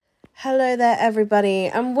Hello there, everybody,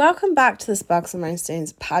 and welcome back to the Sparks and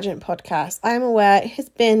Rhinestones pageant podcast. I am aware it has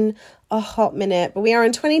been a hot minute, but we are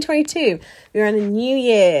in 2022. We are in a new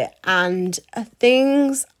year, and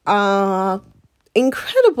things are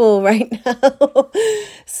incredible right now.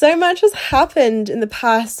 So much has happened in the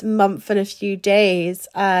past month and a few days.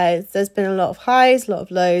 There's been a lot of highs, a lot of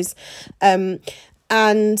lows, and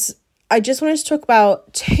I just wanted to talk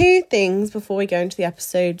about two things before we go into the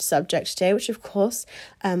episode subject today, which of course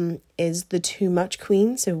is the too much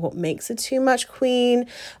queen. So what makes a too much queen?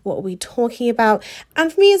 What are we talking about?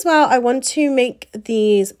 And for me as well, I want to make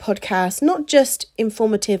these podcasts not just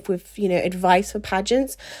informative with, advice for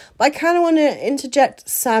pageants, but I kind of want to interject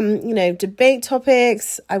some, debate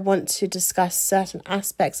topics. I want to discuss certain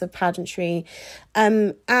aspects of pageantry.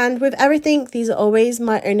 And with everything, these are always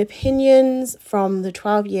my own opinions from the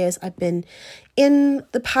 12 years I've been in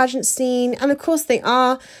the pageant scene. And of course, they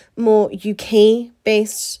are more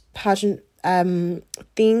UK-based pageant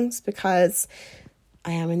themes because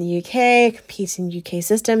I am in the UK, I compete in UK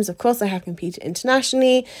systems. Of course, I have competed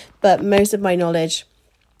internationally, but most of my knowledge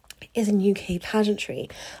is in UK pageantry.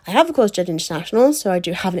 I have, of course, judged international, so I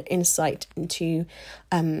do have an insight into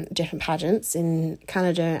different pageants in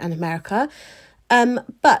Canada and America.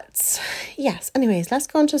 But yes, anyways, let's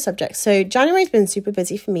go on to the subject. So January's been super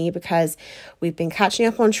busy for me because we've been catching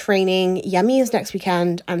up on training. Yummy is next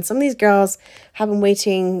weekend, and some of these girls have been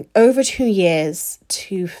waiting over 2 years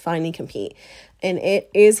to finally compete, and it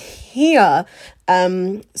is here.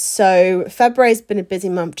 So February's been a busy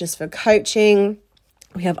month just for coaching.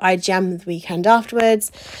 We have IGM the weekend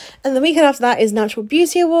afterwards, and the weekend after that is Natural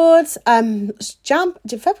Beauty Awards. February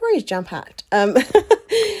is jam-packed.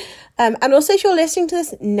 And also, if you're listening to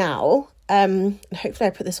this now, hopefully I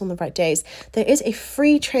put this on the right days, there is a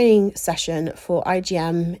free training session for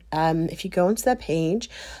IGM. If you go onto their page,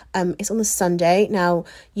 it's on the Sunday. Now,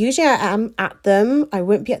 usually I am at them. I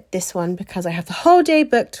won't be at this one because I have the whole day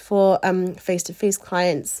booked for face-to-face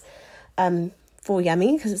clients for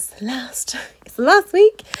Yummy because it's the last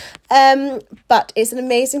week. But it's an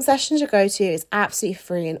amazing session to go to. It's absolutely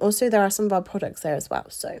free, and also there are some of our products there as well,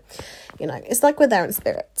 so it's like we're there in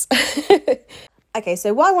spirit. Okay,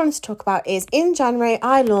 so what I wanted to talk about is in January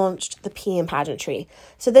I launched the P in Pageantry.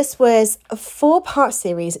 So this was a 4-part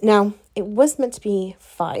series. Now it was meant to be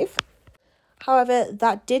 5. However,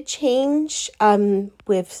 that did change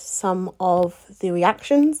with some of the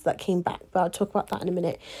reactions that came back, but I'll talk about that in a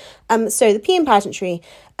minute. So the P in Pageantry,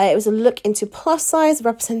 it was a look into plus-size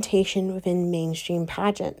representation within mainstream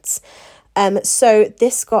pageants. So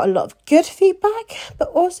this got a lot of good feedback, but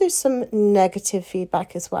also some negative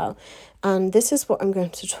feedback as well. And this is what I'm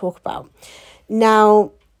going to talk about.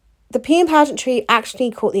 Now, the P in Pageantry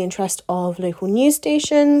actually caught the interest of local news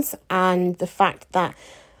stations, and the fact that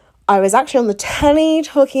I was actually on the telly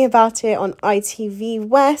talking about it on ITV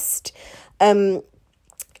West. It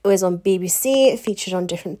was on BBC. It featured on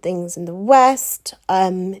different things in the West.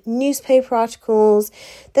 Newspaper articles.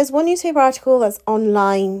 There's one newspaper article that's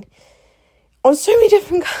online on so many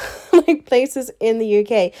different places in the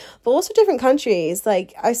UK, but also different countries.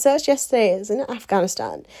 Like I searched yesterday, it's in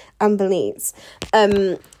Afghanistan and Belize.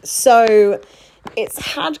 So it's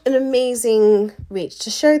had an amazing reach to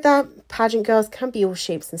show that pageant girls can be all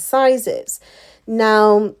shapes and sizes.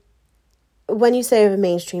 Now, when you say of a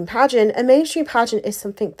mainstream pageant is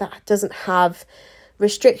something that doesn't have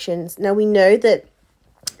restrictions. Now, we know that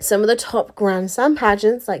some of the top Grand Slam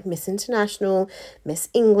pageants like Miss International, Miss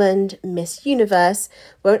England, Miss Universe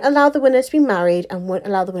won't allow the winner to be married and won't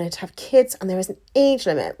allow the winner to have kids, and there is an age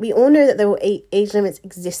limit. We all know that there will age limits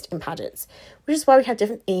exist in pageants, which is why we have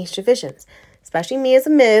different age divisions. Especially me as a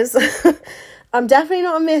Ms. I'm definitely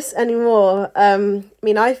not a Miss anymore.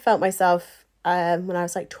 I felt myself when I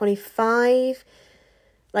was 25,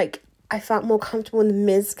 I felt more comfortable in the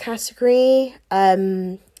Ms category.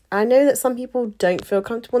 I know that some people don't feel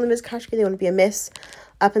comfortable in the Ms category. They want to be a Miss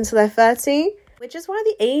up until they're 30, which is why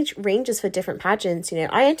the age ranges for different pageants.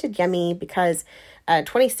 I entered Yummy because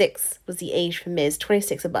 26 was the age for Ms,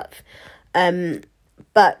 26 above.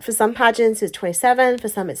 But for some pageants it's 27, for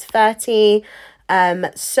some it's 30.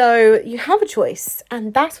 So you have a choice,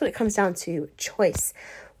 and that's what it comes down to, choice.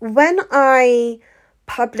 When I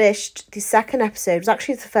published the second episode, it was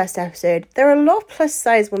actually the first episode, there were a lot of plus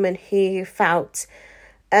size women who felt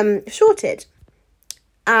shorted,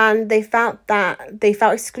 and they felt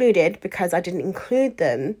excluded because I didn't include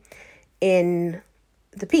them in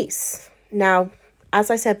the piece. Now, as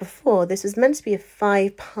I said before, this was meant to be a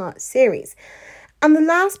 5-part series, and the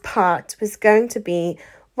last part was going to be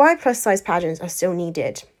why plus size pageants are still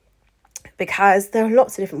needed, because there are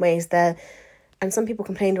lots of different ways. They're and some people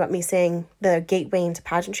complained about me saying they're a gateway into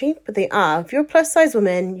pageantry, but they are. If you're a plus size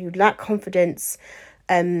woman, you lack confidence.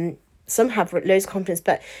 Some have loads of confidence,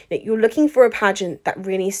 but you're looking for a pageant that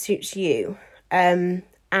really suits you.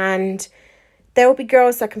 And there will be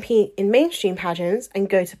girls that compete in mainstream pageants and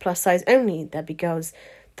go to plus size only. There'll be girls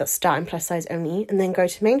that start in plus size only and then go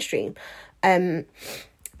to mainstream.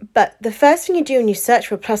 But the first thing you do when you search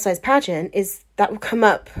for a plus size pageant is that will come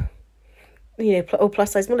up, or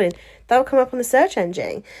plus size modelling, that will come up on the search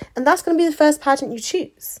engine. And that's going to be the first pageant you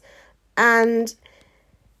choose. And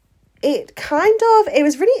it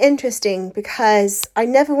was really interesting because I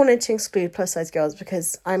never wanted to exclude plus size girls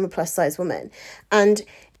because I'm a plus size woman. And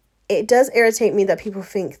it does irritate me that people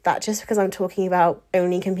think that just because I'm talking about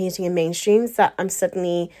only competing in mainstreams, that I'm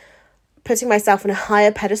suddenly putting myself on a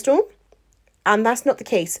higher pedestal. And that's not the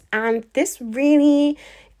case. And this really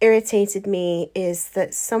irritated me is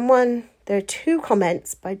that there are 2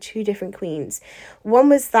 comments by 2 different queens. One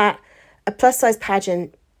was that a plus size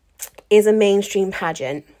pageant is a mainstream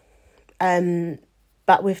pageant,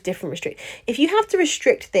 but with different restrictions. If you have to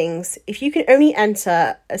restrict things, if you can only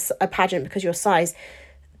enter a pageant because your size,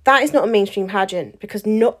 that is not a mainstream pageant because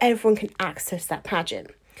not everyone can access that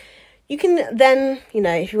pageant. You can then,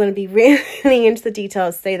 if you want to be really into the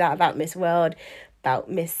details, say that about Miss World,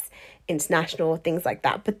 about Miss International, things like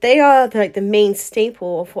that. But they are like the main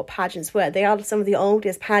staple of what pageants were. They are some of the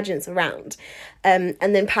oldest pageants around. And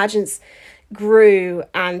then pageants grew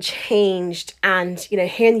and changed. And,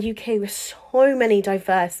 here in the UK with so many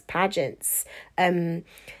diverse pageants.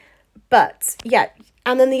 But yeah.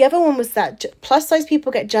 And then the other one was that plus size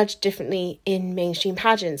people get judged differently in mainstream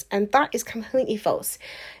pageants. And that is completely false.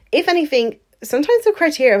 If anything, sometimes the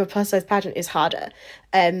criteria of a plus size pageant is harder,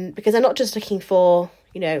 because they're not just looking for,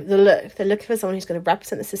 the look. They're looking for someone who's going to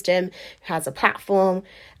represent the system, who has a platform.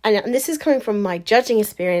 And this is coming from my judging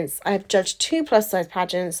experience. I've judged 2 plus size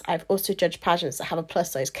pageants. I've also judged pageants that have a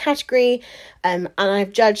plus size category. And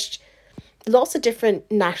I've judged lots of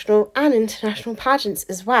different national and international pageants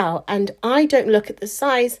as well. And I don't look at the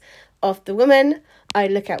size of the woman. I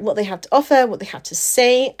look at what they have to offer, what they have to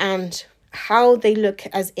say, and how they look,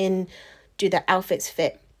 as in, do their outfits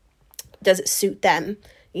fit? Does it suit them?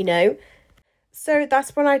 So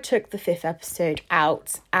that's when I took the 5th episode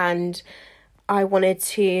out, and I wanted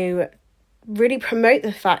to really promote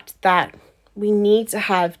the fact that we need to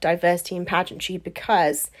have diversity in pageantry,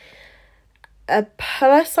 because a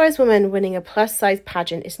plus size woman winning a plus size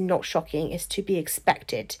pageant is not shocking. It's to be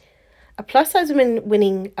expected. A plus size woman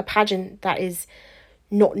winning a pageant that is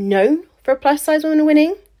not known for a plus size woman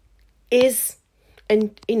winning is,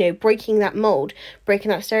 and breaking that mold, breaking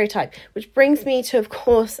that stereotype, which brings me to, of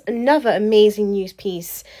course, another amazing news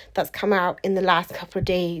piece that's come out in the last couple of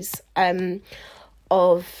days,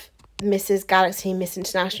 of Mrs. Galaxy, Miss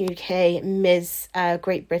International UK, Ms.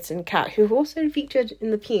 Great Britain Cat, who also featured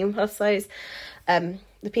in the PM plus size,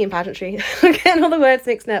 the PM pageantry. I'm getting all the words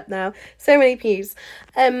mixed up now. So many P's.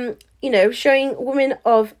 Showing women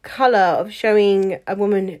of colour, showing a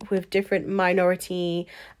woman with different minority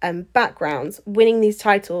backgrounds winning these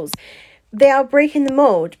titles. They are breaking the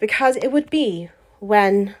mould, because it would be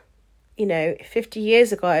when, 50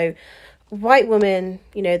 years ago, white women,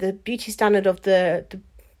 the beauty standard of the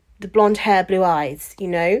blonde hair, blue eyes,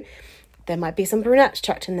 there might be some brunettes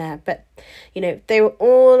chucked in there, but, they were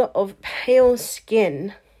all of pale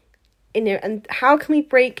skin, and how can we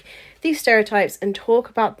break these stereotypes and talk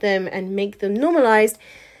about them and make them normalized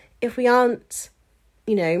if we aren't,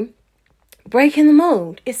 breaking the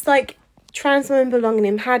mold? It's like trans women belonging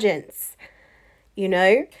in pageants,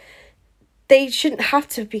 they shouldn't have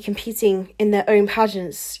to be competing in their own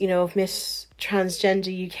pageants, of Miss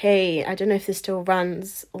Transgender UK. I don't know if this still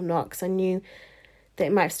runs or not, because I knew that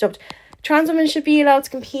it might have stopped. Trans women should be allowed to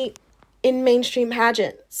compete in mainstream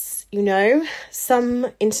pageants, Some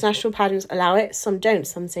international pageants allow it, some don't.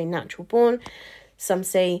 Some say natural born, some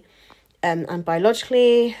say I'm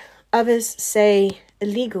biologically, others say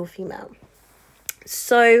illegal female.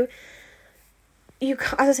 So, as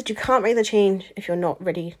I said, you can't make the change if you're not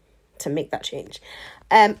ready to make that change.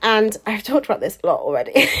 And I've talked about this a lot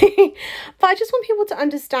already. But I just want people to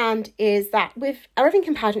understand is that with everything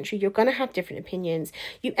in pageantry, you're going to have different opinions.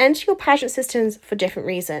 You enter your pageant systems for different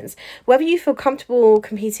reasons. Whether you feel comfortable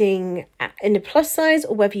competing in a plus size,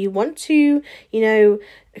 or whether you want to,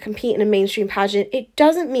 compete in a mainstream pageant, it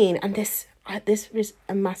doesn't mean, and this is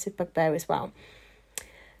a massive bugbear as well,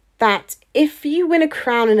 that if you win a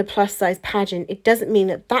crown in a plus size pageant, it doesn't mean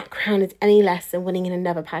that crown is any less than winning in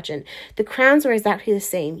another pageant. The crowns are exactly the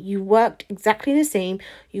same. You worked exactly the same.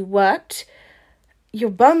 You worked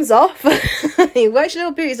your bums off. You worked your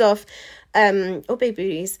little booties off, or big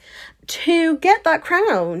booties, to get that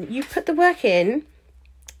crown, you put the work in,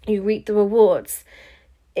 you reap the rewards.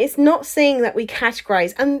 It's not saying that we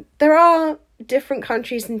categorize, and there are different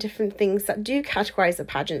countries and different things that do categorize the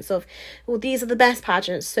pageants of, well, these are the best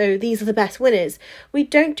pageants, so these are the best winners. We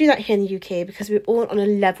don't do that here in the UK because we're all on a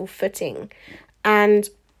level footing. And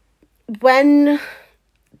when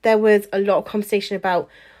there was a lot of conversation about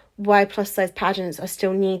why plus size pageants are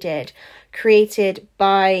still needed, created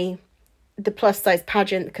by the plus size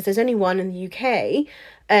pageant, because there's only one in the UK,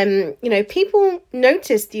 people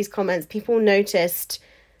noticed these comments, people noticed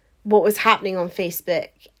what was happening on Facebook.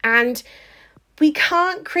 And we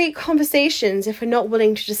can't create conversations if we're not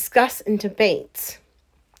willing to discuss and debate.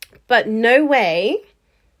 But no way,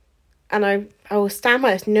 and I will stand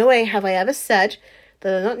by this, no way have I ever said that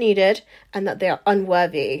they're not needed and that they are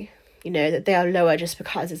unworthy, that they are lower just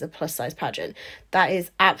because it's a plus size pageant. That is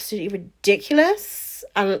absolutely ridiculous.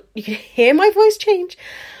 And you can hear my voice change,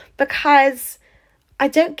 because I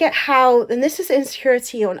don't get how, and this is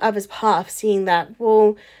insecurity on others' part of seeing that,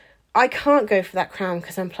 well, I can't go for that crown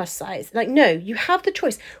because I'm plus size. Like, no, you have the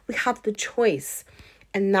choice. We have the choice.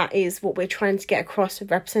 And that is what we're trying to get across with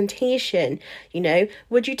representation.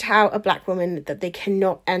 Would you tell a black woman that they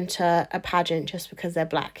cannot enter a pageant just because they're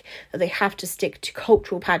black? That they have to stick to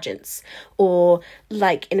cultural pageants? Or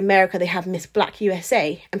like in America, they have Miss Black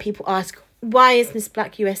USA. And people ask, why is Miss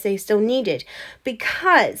Black USA still needed?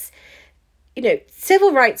 Because,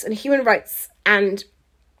 civil rights and human rights and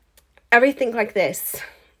everything like this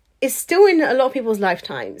is still in a lot of people's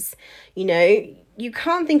lifetimes. You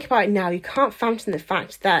can't think about it now. You can't fathom the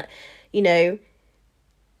fact that,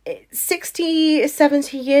 60,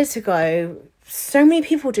 70 years ago, so many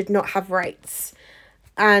people did not have rights.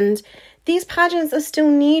 And these pageants are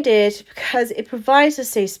still needed because it provides a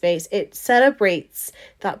safe space. It celebrates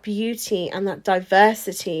that beauty and that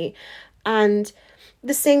diversity. And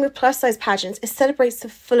the same with plus size pageants. It celebrates the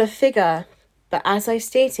fuller figure. But as I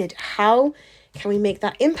stated, how can we make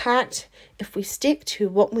that impact if we stick to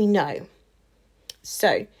what we know?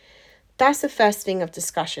 So that's the first thing of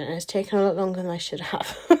discussion, and it's taken a lot longer than I should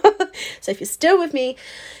have. So if you're still with me,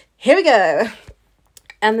 here we go.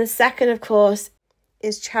 And the second, of course,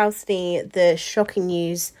 is Chelsea, the shocking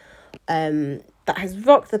news that has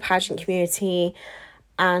rocked the pageant community.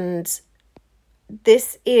 And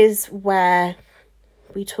this is where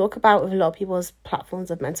we talk about, with a lot of people's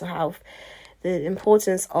platforms of mental health, the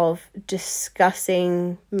importance of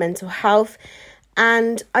discussing mental health.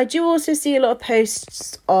 And I do also see a lot of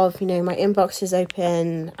posts of, my inbox is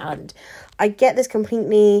open, and I get this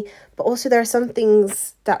completely, but also there are some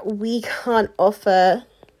things that we can't offer.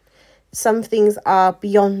 Some things are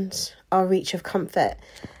beyond our reach of comfort,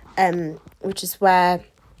 which is where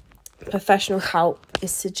professional help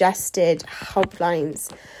is suggested,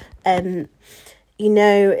 helplines,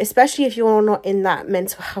 especially if you're not in that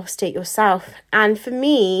mental health state yourself. And for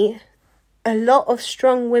me, a lot of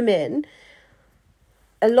strong women,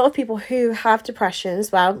 a lot of people who have depression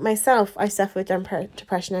as well, myself, I suffer with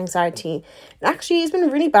depression, anxiety. And actually, it's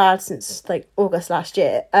been really bad since August last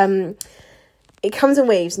year. It comes in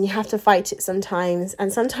waves and you have to fight it sometimes.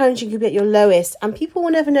 And sometimes you could be at your lowest and people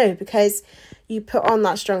will never know because you put on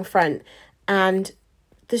that strong front. And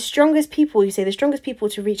the strongest people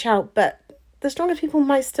to reach out, but the strongest people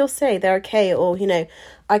might still say they're okay, or,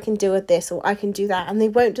 I can deal with this, or I can do that, and they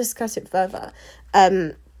won't discuss it further.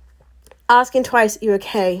 Asking twice, are you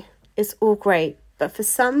okay, is all great, but for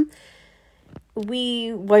some,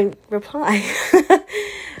 we won't reply.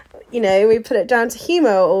 We put it down to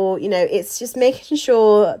humour, or, it's just making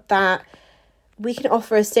sure that we can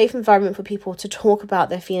offer a safe environment for people to talk about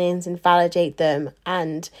their feelings and validate them,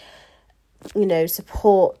 and,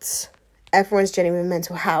 support everyone's journey with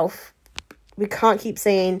mental health. We can't keep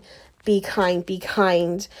saying, be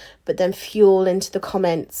kind, but then fuel into the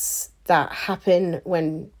comments that happen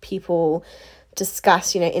when people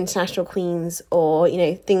discuss, international queens, or,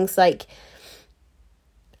 things like,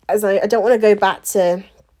 I don't want to go back to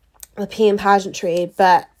the PM pageantry,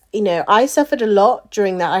 but, I suffered a lot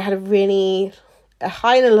during that. I had a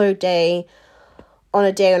high and a low day on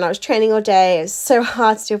a day when I was training all day. It was so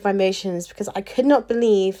hard to deal with my emotions because I could not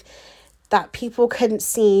believe that people couldn't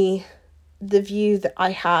see the view that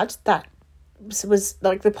I had that was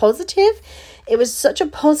the positive. It was such a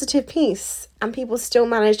positive piece, and people still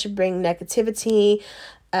managed to bring negativity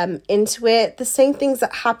into it. The same things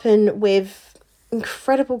that happen with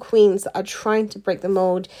incredible queens that are trying to break the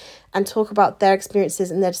mold and talk about their experiences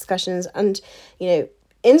and their discussions. And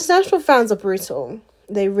international fans are brutal,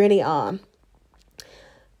 they really are,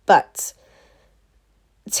 but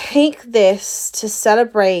take this to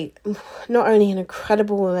celebrate not only an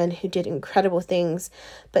incredible woman who did incredible things,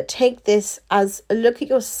 but take this as a look at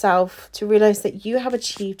yourself to realize that you have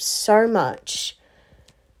achieved so much,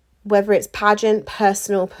 whether it's pageant,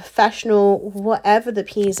 personal, professional, whatever the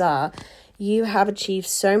P's are. You have achieved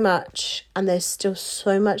so much and there's still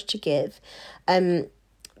so much to give.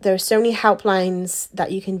 There are so many helplines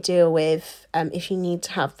that you can deal with if you need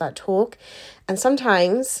to have that talk. And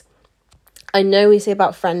sometimes, I know we say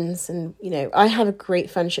about friends, and, you know, I have a great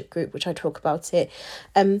friendship group, which I talk about it.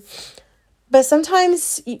 But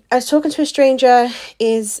sometimes as talking to a stranger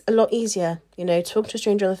is a lot easier. You know, talking to a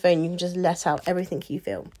stranger on the phone, you can just let out everything you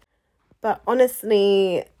feel. But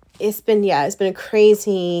honestly, it's been a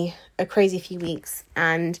crazy few weeks,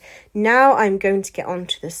 and now I'm going to get on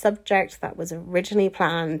to the subject that was originally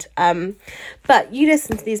planned. But you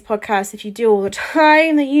listen to these podcasts, if you do all the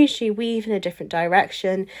time, they usually weave in a different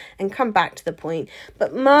direction and come back to the point.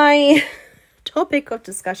 But my topic of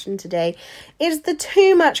discussion today is the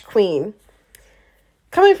too much queen.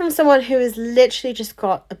 Coming from someone who has literally just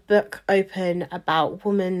got a book open about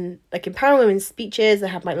women, like empowering women's speeches. I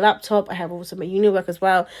have my laptop. I have also my uni work as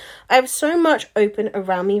well. I have so much open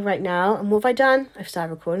around me right now. And what have I done? I've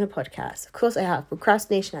started recording a podcast. Of course I have.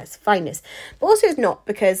 Procrastination at its finest. But also it's not,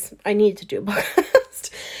 because I needed to do a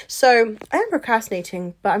podcast. So I am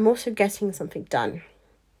procrastinating, but I'm also getting something done.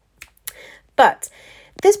 But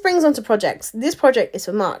this brings on to projects. This project is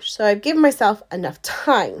for March. So I've given myself enough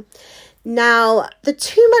time. Now, the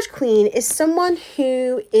too much queen is someone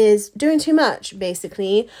who is doing too much,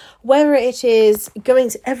 basically, whether it is going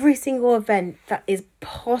to every single event that is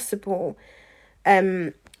possible,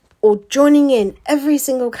 or joining in every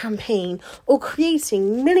single campaign, or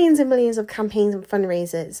creating millions and millions of campaigns and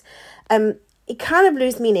fundraisers. It kind of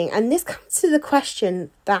loses meaning. And this comes to the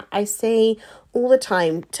question that I say all the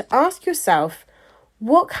time, to ask yourself,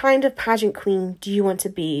 what kind of pageant queen do you want to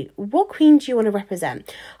be? What queen do you want to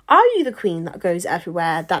represent? Are you the queen that goes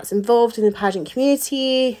everywhere, that's involved in the pageant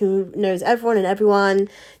community, who knows everyone and everyone,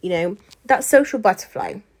 you know, that social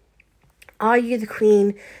butterfly? Are you the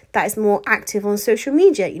queen that is more active on social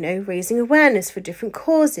media, you know, raising awareness for different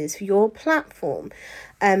causes, for your platform?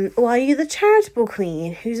 Or are you the charitable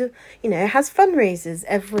queen who's, you know, has fundraisers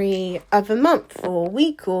every other month or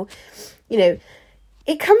week, or, you know,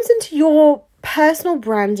 it comes into your personal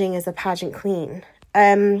branding as a pageant queen.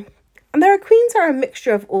 And there are queens that are a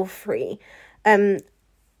mixture of all three. And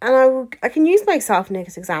I can use myself as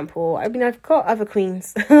an example. I mean, I've got other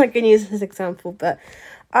queens I can use as an example, but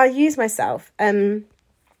I'll use myself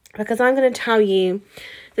because I'm going to tell you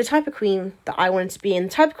the type of queen that I wanted to be.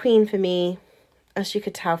 And the type of queen for me, as you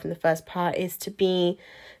could tell from the first part, is to be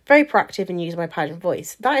very proactive and use my pageant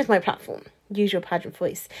voice. That is my platform. Use your pageant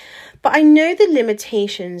voice. But I know the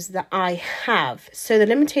limitations that I have. So the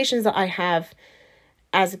limitations that I have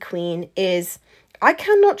as a queen is I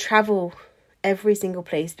cannot travel every single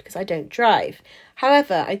place because I don't drive.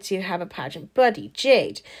 However, I do have a pageant buddy,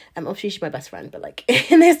 Jade. Obviously she's my best friend, but like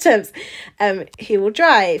in these terms, he will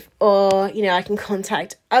drive. Or, you know, I can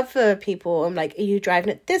contact other people. I'm like, are you driving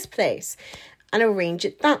at this place? And arrange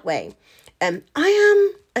it that way. I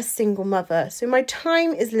am a single mother, so my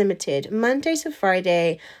time is limited. Monday to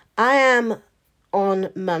Friday, I am on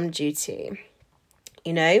mum duty.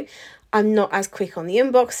 You know, I'm not as quick on the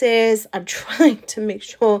inboxes. I'm trying to make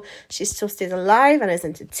sure she still stays alive and is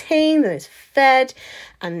entertained and is fed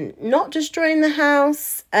and not destroying the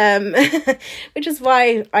house, which is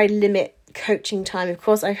why I limit coaching time. Of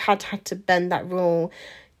course, I've had to bend that rule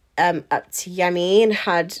up to Yemi, and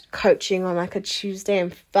had coaching on like a Tuesday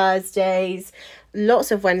and Thursdays.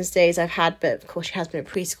 Lots of Wednesdays I've had, but of course she has been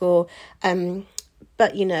at preschool.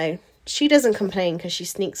 But you know, she doesn't complain because she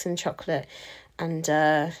sneaks in chocolate and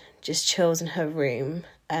just chills in her room,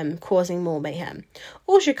 causing more mayhem.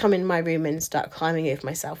 Or she'll come in my room and start climbing over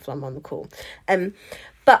myself while I'm on the call.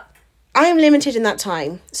 But I am limited in that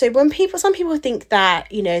time. So when some people think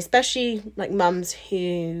that, you know, especially like mums who,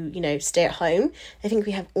 you know, stay at home, they think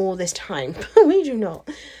we have all this time. But we do not.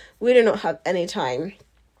 We do not have any time.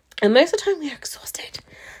 And most of the time we are exhausted.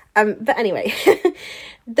 But anyway,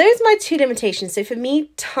 those are my two limitations. So for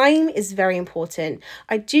me, time is very important.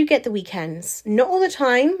 I do get the weekends. Not all the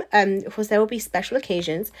time. Of course, there will be special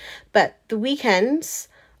occasions. But the weekends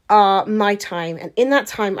are my time. And in that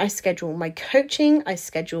time, I schedule my coaching. I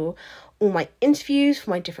schedule all my interviews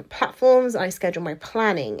for my different platforms. I schedule my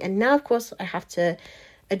planning. And now, of course, I have to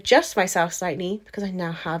adjust myself slightly because I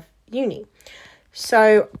now have uni.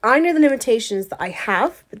 So I know the limitations that I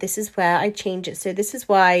have, but this is where I change it. So this is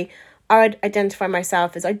why I would identify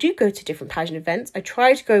myself as I do go to different pageant events. I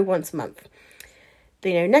try to go once a month.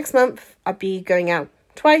 You know, next month I'll be going out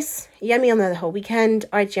twice. Yemi on there the whole weekend.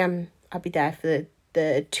 IGM, I'll be there for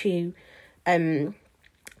the two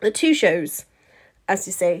shows, as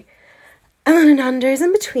you say. And then Nando's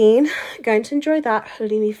in between. Going to enjoy that.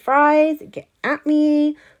 Halloumi fries, get at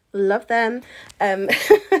me. Love them.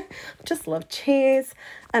 Just love cheese.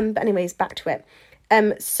 But anyways, back to it.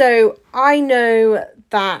 So I know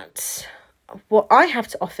that what I have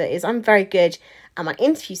to offer is I'm very good at my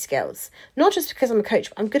interview skills. Not just because I'm a coach,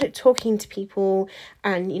 but I'm good at talking to people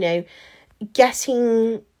and,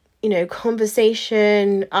 getting,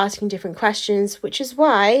 conversation, asking different questions, which is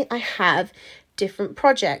why I have different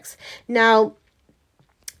projects. Now,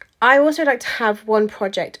 I also like to have one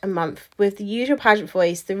project a month with the usual pageant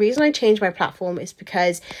voice. The reason I changed my platform is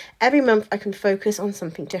because every month I can focus on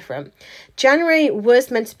something different. January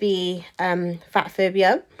was meant to be fat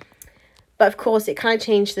phobia, but of course it kind of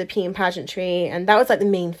changed to the P and pageantry, and that was like the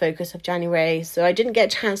main focus of January. So I didn't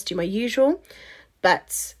get a chance to do my usual,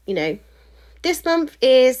 but this month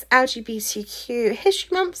is LGBTQ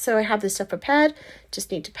History Month, so I have this stuff prepared,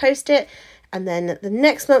 just need to post it. And then the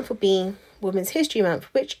next month will be Women's History Month,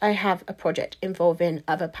 which I have a project involving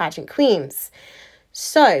other pageant queens.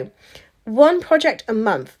 So one project a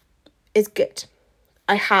month is good.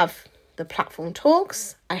 I have the platform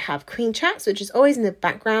talks, I have Queen Chats, which is always in the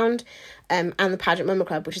background, and the Pageant Mama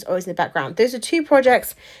Club, which is always in the background. Those are two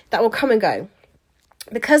projects that will come and go.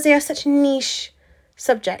 Because they are such a niche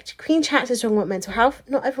subject. Queen Chats is talking about mental health.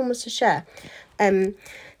 Not everyone wants to share. The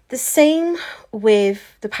same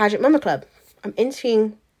with the Pageant Mama Club. I'm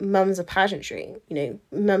interviewing mums of pageantry,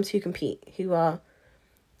 mums who compete, who are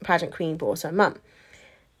a pageant queen, but also a mum.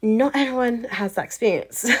 Not everyone has that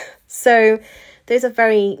experience. So those are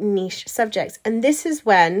very niche subjects. And this is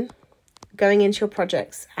when going into your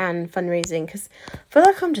projects and fundraising, because I feel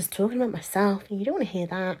like I'm just talking about myself and you don't want to hear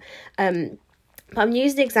that. But I'm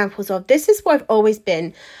using examples of, this is what I've always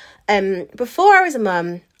been. Before I was a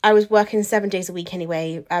mum, I was working 7 days a week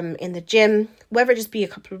anyway, in the gym, whether it just be a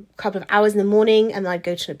couple of hours in the morning and then I'd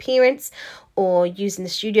go to an appearance, or using the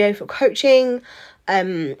studio for coaching,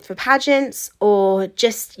 for pageants, or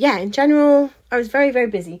just, in general, I was very, very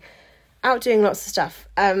busy, out doing lots of stuff.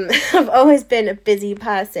 I've always been a busy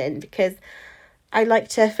person because I like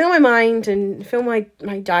to fill my mind and fill my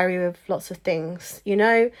diary with lots of things,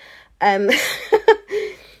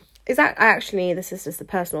 this is just a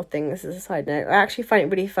personal thing, this is a side note. I actually find it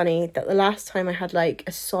really funny that the last time I had like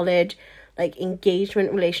a solid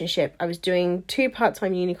engagement relationship, I was doing 2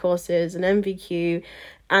 part-time uni courses, an MVQ,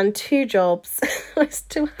 and 2 jobs. I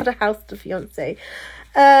still had a house to fiance.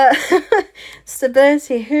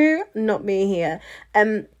 Stability, who? Not me here.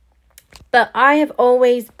 But I have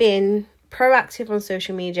always been proactive on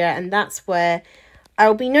social media, and that's where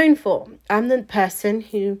I'll be known for. I'm the person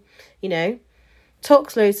who,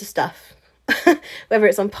 talks loads of stuff. Whether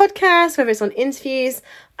it's on podcasts, whether it's on interviews,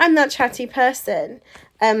 I'm that chatty person.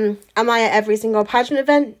 Am I at every single pageant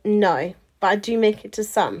event? No, but I do make it to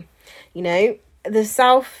some. The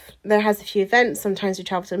South, there has a few events. Sometimes we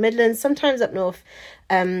travel to the Midlands, sometimes up north.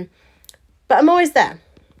 But I'm always there,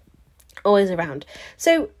 always around.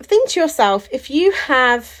 So think to yourself, if you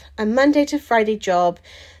have a Monday to Friday job,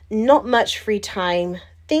 not much free time,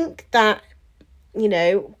 think that,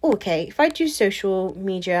 okay, if I do social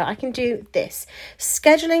media, I can do this.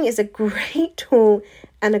 Scheduling is a great tool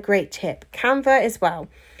and a great tip. Canva as well.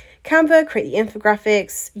 Canva, create the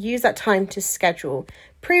infographics, use that time to schedule.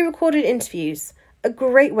 Pre-recorded interviews, a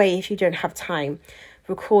great way if you don't have time.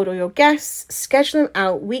 Record all your guests, schedule them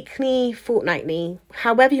out weekly, fortnightly,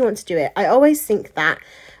 however you want to do it. I always think that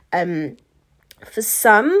for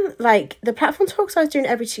some, like the platform talks I was doing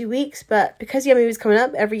every 2 weeks, but because Yummy was coming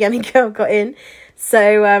up, every Yummy girl got in.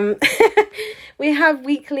 So we have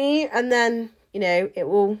weekly, and then, it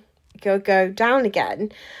will go down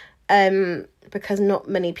again, because not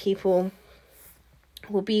many people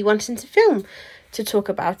will be wanting to film to talk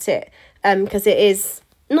about it, because it is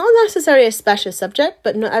not necessarily a special subject,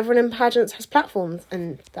 but not everyone in pageants has platforms,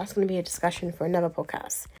 and that's going to be a discussion for another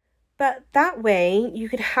podcast. But that way, you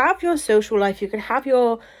could have your social life, you could have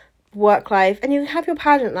your work life, and you can have your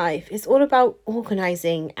pageant life. It's all about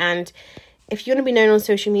organising. And if you want to be known on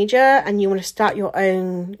social media and you want to start your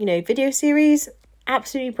own, video series,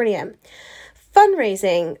 absolutely brilliant.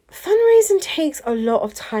 Fundraising takes a lot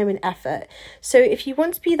of time and effort. So if you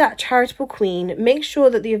want to be that charitable queen, make sure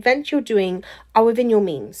that the events you're doing are within your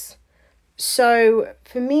means. So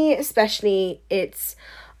for me especially,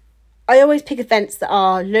 I always pick events that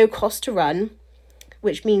are low cost to run,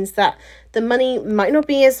 which means that the money might not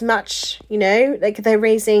be as much, like they're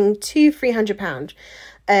raising £200-300,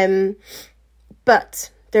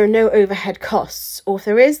 but there are no overhead costs, or if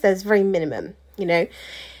there is, there's very minimum. you know.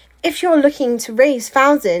 If you're looking to raise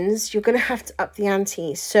thousands, you're going to have to up the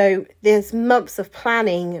ante. So there's months of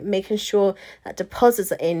planning, making sure that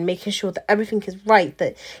deposits are in, making sure that everything is right,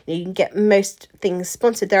 that you can get most things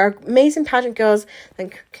sponsored. There are amazing pageant girls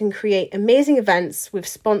that can create amazing events with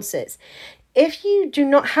sponsors. If you do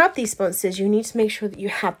not have these sponsors, you need to make sure that you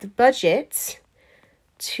have the budget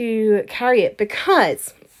to carry it,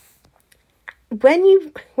 because when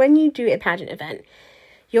you do a pageant event,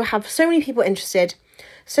 you'll have so many people interested.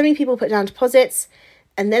 So many people put down deposits,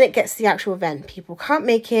 and then it gets to the actual event. People can't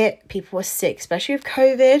make it. People are sick, especially with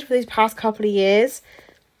COVID for these past couple of years.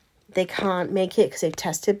 They can't make it because they've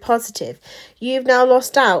tested positive. You've now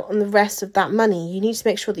lost out on the rest of that money. You need to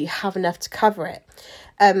make sure that you have enough to cover it.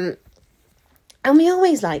 And we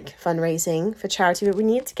always like fundraising for charity, but we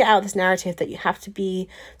need to get out of this narrative that you have to be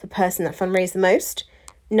the person that fundraises the most.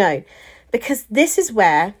 No, because this is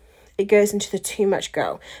where it goes into the too much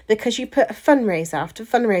go, because you put a fundraiser after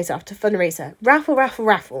fundraiser after fundraiser, raffle,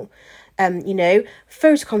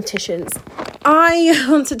 photo competitions. I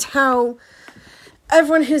want to tell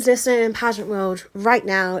everyone who's listening in pageant world right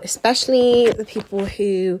now, especially the people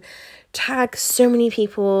who tag so many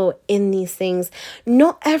people in these things,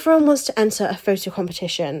 not everyone wants to enter a photo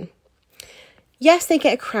competition. Yes, they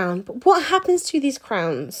get a crown, but what happens to these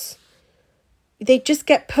crowns? They just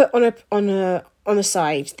get put on a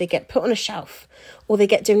side, they get put on a shelf, or they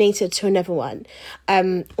get donated to another one,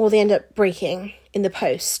 or they end up breaking in the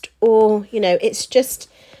post, or it's just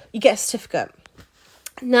you get a certificate.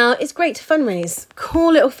 Now, it's great to fundraise,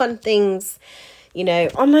 cool little fun things.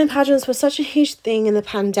 Online pageants were such a huge thing in the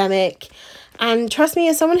pandemic, and trust me,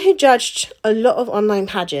 as someone who judged a lot of online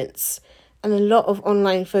pageants and a lot of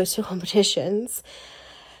online photo competitions,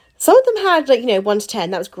 some of them had 1 to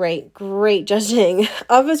 10. That was great judging.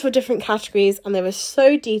 Others were different categories, and they were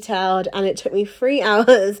so detailed, and it took me 3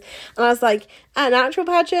 hours. And I was like, at an actual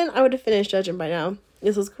pageant, I would have finished judging by now.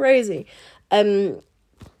 This was crazy.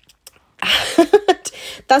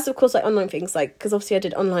 That's of course online things, because obviously I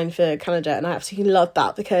did online for Canada, and I absolutely loved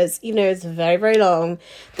that because it's very, very long.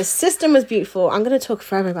 The system was beautiful. I'm going to talk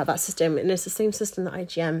forever about that system, and it's the same system that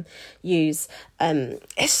IGM use.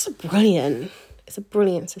 It's brilliant. It's a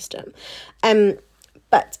brilliant system.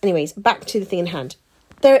 But anyways, back to the thing in hand.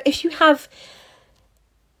 If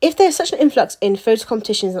there's such an influx in photo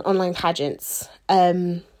competitions and online pageants,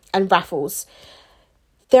 and raffles,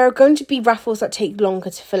 there are going to be raffles that take longer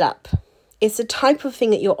to fill up. It's the type of thing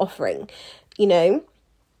that you're offering.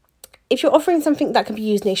 If you're offering something that can be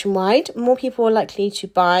used nationwide, more people are likely to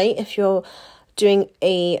buy. If you're doing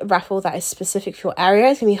a raffle that is specific for your area,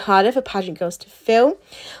 it's going to be harder for pageant girls to fill.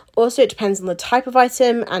 Also, it depends on the type of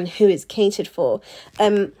item and who it's catered for.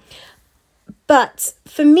 But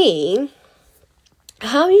for me,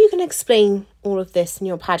 how are you going to explain all of this in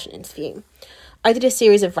your pageant interview? I did a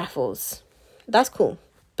series of raffles. That's cool.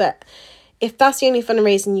 But if that's the only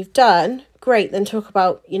fundraising you've done, great. Then talk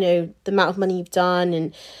about, the amount of money you've done,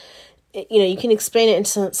 and you can explain it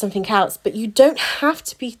into something else, but you don't have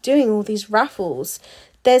to be doing all these raffles.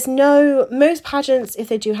 Most pageants, if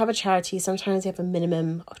they do have a charity, sometimes they have a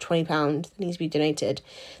minimum of £20 that needs to be donated.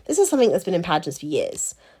 This is something that's been in pageants for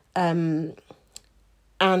years. And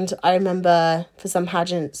I remember for some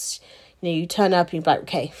pageants, you turn up and you're like,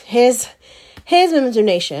 okay, here's minimum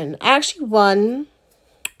donation. I actually won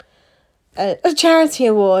a charity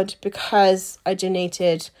award because I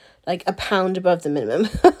donated £1 above the minimum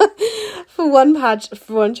for one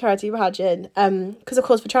charity pageant. Because of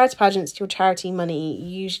course for charity pageants, your charity money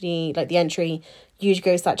usually, the entry usually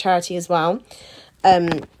goes to that charity as well.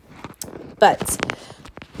 But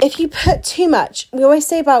if you put too much, we always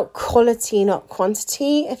say about quality, not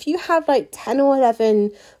quantity. If you have 10 or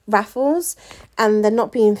 11 raffles and they're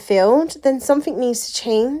not being filled, then something needs to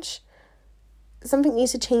change. Something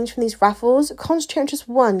needs to change from these raffles. Concentrate on just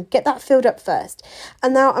one. Get that filled up first.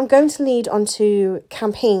 And now I'm going to lead on to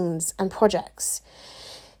campaigns and projects.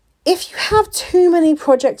 If you have too many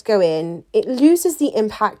projects go in, it loses the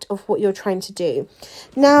impact of what you're trying to do.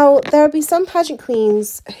 Now, there will be some pageant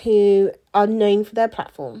queens who are known for their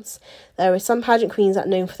platforms. There are some pageant queens that are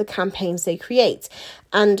known for the campaigns they create.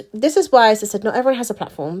 And this is why, as I said, not everyone has a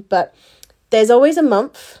platform, but there's always a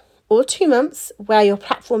month or 2 months where your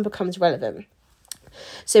platform becomes relevant.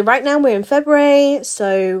 So right now we're in February,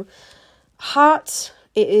 so Heart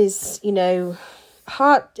is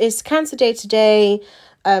Cancer Day today.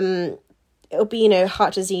 It'll be,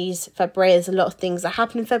 heart disease February. There's a lot of things that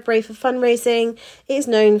happen in February for fundraising. It is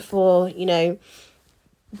known for,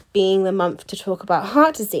 being the month to talk about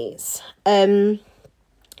heart disease.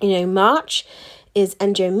 March is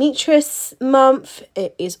Endometriosis Month.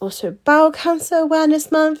 It is also Bowel Cancer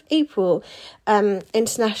Awareness Month. April,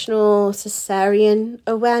 International Cesarean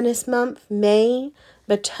Awareness Month. May,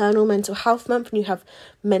 Maternal Mental Health Month. And you have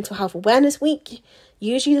Mental Health Awareness Week,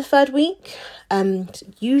 usually the third week.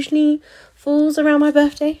 Usually falls around my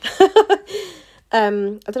birthday. I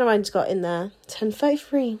don't know why I just got in there.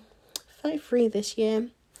 33 this year.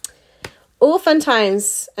 All fun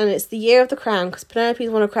times, and it's the year of the crown, because Penelope's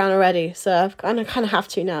won a crown already, so I kind of have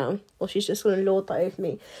to now, or she's just going to lord that over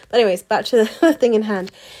me. But anyways, back to the thing in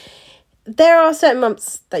hand. There are certain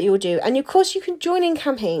months that you will do, and of course you can join in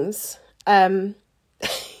campaigns. You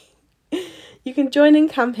can join in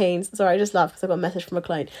campaigns. Sorry, I just laughed because I got a message from a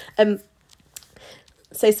client.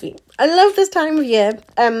 So sweet. I love this time of year.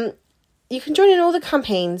 You can join in all the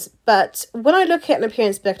campaigns, but when I look at an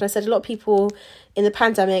appearance book, and I said a lot of people in the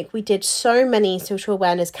pandemic, we did so many social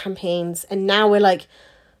awareness campaigns, and now we're like,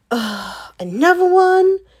 oh, another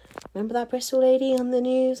one. Remember that Bristol lady on the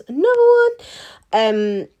news? Another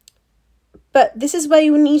one. But this is where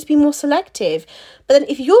you need to be more selective. But then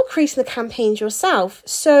if you're creating the campaigns yourself,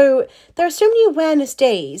 so there are so many awareness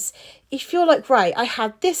days. If you're like, right, I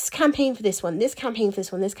had this campaign for this one, this campaign for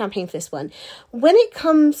this one, this campaign for this one. When it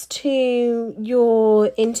comes to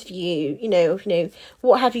your interview,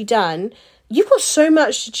 what have you done? You've got so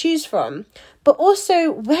much to choose from. But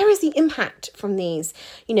also, where is the impact from these?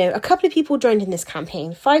 A couple of people joined in this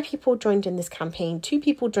campaign, 5 people joined in this campaign, 2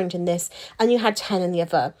 people joined in this, and you had 10 in the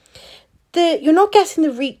other. You're not getting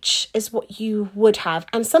the reach as what you would have.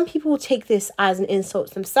 And some people will take this as an insult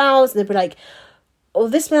to themselves, and they'll be like, oh,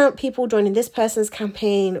 this amount of people joining this person's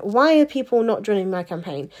campaign, why are people not joining my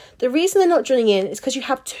campaign? The reason they're not joining in is because you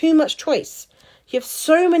have too much choice. You have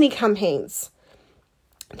so many campaigns.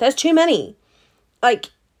 There's too many. I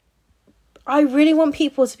really want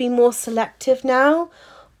people to be more selective now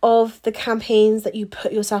of the campaigns that you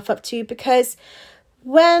put yourself up to, because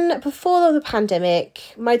before the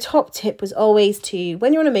pandemic, my top tip was always to,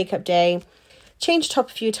 when you're on a makeup day, change top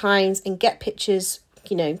a few times and get pictures,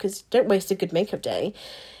 because don't waste a good makeup day.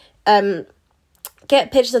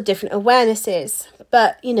 Get pictures of different awarenesses.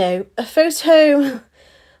 But, a photo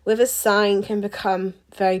with a sign can become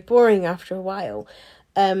very boring after a while.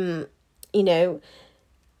 And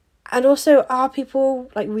also, are people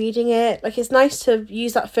reading it? It's nice to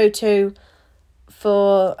use that photo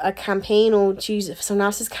for a campaign or to use it for someone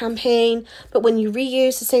else's campaign, but when you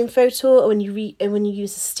reuse the same photo, or when you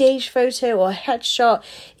use a stage photo or a headshot,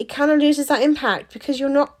 it kind of loses that impact because you're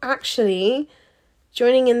not actually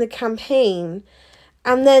joining in the campaign.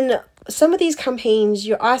 And then some of these campaigns,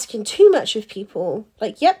 you're asking too much of people.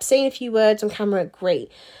 Saying a few words on camera,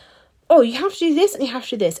 great. Oh, you have to do this and you have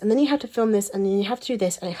to do this, and then you have to film this and then you have to do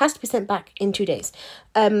this, and it has to be sent back in 2 days.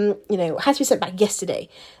 It has to be sent back yesterday.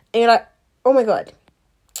 And you're like, oh my God,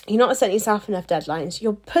 you're not setting yourself enough deadlines.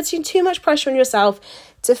 You're putting too much pressure on yourself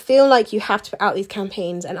to feel like you have to put out these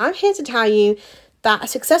campaigns. And I'm here to tell you that a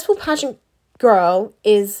successful pageant girl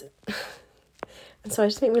is... And sorry,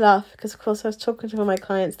 just make me laugh, because of course I was talking to one of my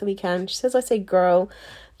clients the weekend. She says I say girl,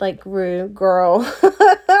 like Rue, girl.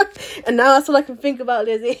 And now that's all I can think about,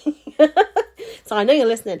 Lizzie. So I know you're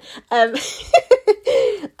listening.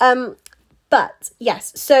 But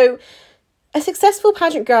yes, so a successful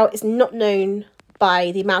pageant girl is not known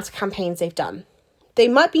by the amount of campaigns they've done. They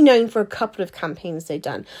might be known for a couple of campaigns they've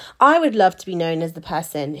done. I would love to be known as the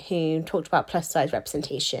person who talked about plus size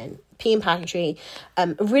representation. P and Pageantry,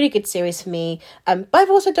 a really good series for me. But I've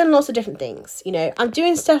also done lots of different things. I'm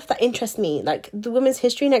doing stuff that interests me, like the Women's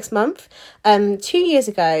History next month. 2 years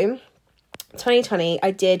ago, 2020,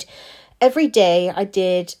 I did every day.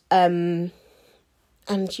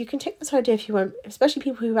 And you can take this idea if you want, especially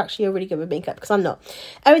people who actually are really good with makeup, because I'm not.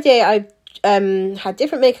 Every day I had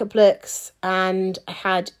different makeup looks, and I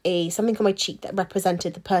had something on my cheek that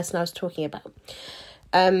represented the person I was talking about.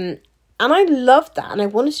 And I loved that, and I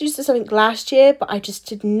wanted to do something last year, but I just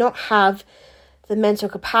did not have the mental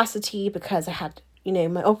capacity because I had,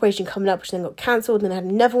 my operation coming up, which then got cancelled, and then I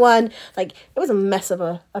had another one. It was a mess of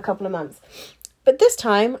a couple of months. But this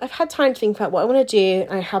time, I've had time to think about what I want to do.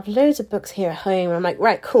 I have loads of books here at home. And I'm like,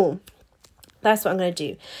 right, cool. That's what I'm going to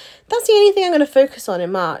do. That's the only thing I'm going to focus on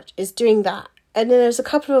in March, is doing that. And then there's a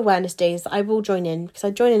couple of awareness days that I will join in, because I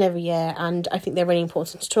join in every year, and I think they're really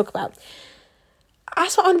important to talk about.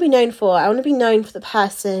 That's what I want to be known for. I want to be known for the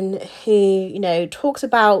person who, talks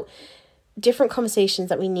about different conversations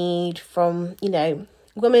that we need, from,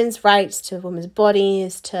 women's rights to women's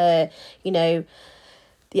bodies to,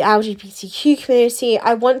 the LGBTQ community.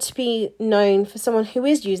 I want to be known for someone who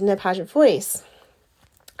is using their pageant voice.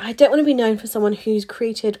 I don't want to be known for someone who's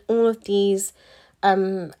created all of these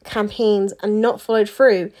campaigns and not followed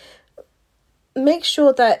through, make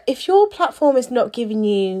sure that if your platform is not giving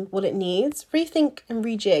you what it needs, rethink and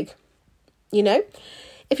rejig. You know,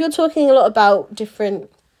 if you're talking a lot about different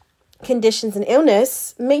conditions and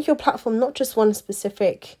illness, make your platform not just one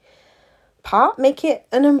specific part, make it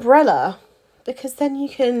an umbrella, because then you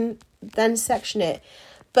can then section it.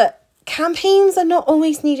 But campaigns are not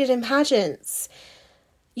always needed in pageants.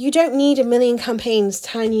 You don't need a million campaigns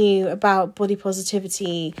telling you about body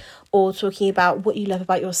positivity or talking about what you love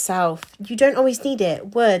about yourself. You don't always need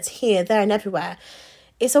it. Words here, there, and everywhere.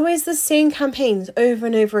 It's always the same campaigns over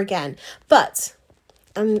and over again. But,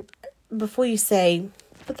 before you say,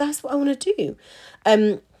 but that's what I want to do,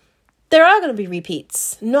 there are going to be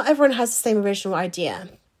repeats. Not everyone has the same original idea.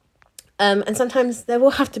 And sometimes there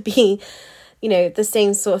will have to be, the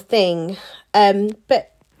same sort of thing.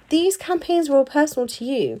 But these campaigns are all personal to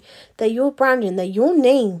you. They're your branding. They're your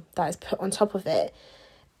name that is put on top of it.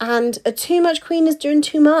 And a too much queen is doing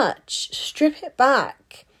too much. Strip it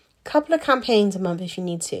back. Couple of campaigns a month if you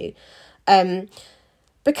need to.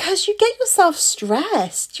 Because you get yourself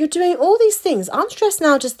stressed. You're doing all these things. I'm stressed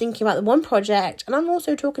now just thinking about the one project. And I'm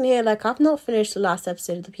also talking here like I've not finished the last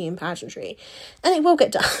episode of the PM Pageantry. And it will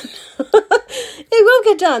get done. It will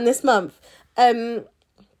get done this month.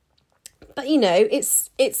 But,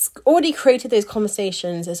 it's already created those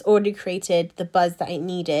conversations. It's already created the buzz that it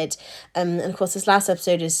needed. And, of course, this last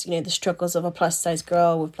episode is, the struggles of a plus-size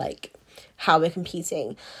girl with, how we're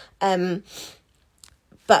competing. But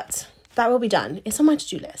that will be done. It's on my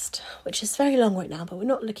to-do list, which is very long right now, but we're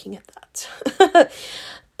not looking at that.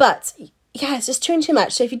 But, yeah, it's just too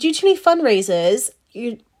much. So if you do too many fundraisers,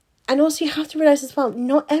 and also you have to realise as well,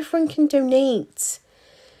 not everyone can donate.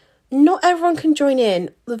 Not everyone can join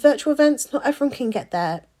in. The virtual events, not everyone can get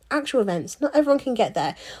there. Actual events, not everyone can get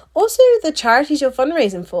there. Also, the charities you're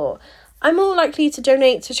fundraising for. I'm more likely to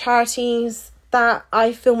donate to charities that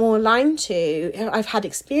I feel more aligned to, I've had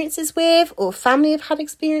experiences with, or family have had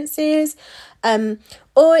experiences,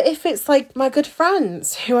 or if it's my good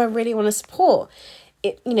friends who I really want to support.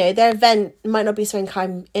 Their event might not be something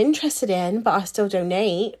I'm interested in, but I still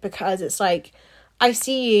donate because it's I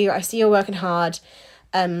see you're working hard.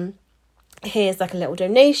 Here's a little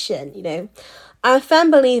donation, I'm a firm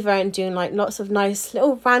believer in doing lots of nice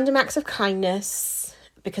little random acts of kindness,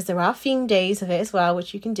 because there are theme days of it as well,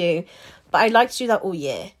 which you can do, but I like to do that all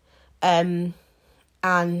year. And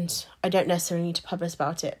I don't necessarily need to publish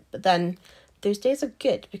about it, but then those days are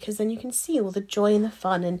good because then you can see all the joy and the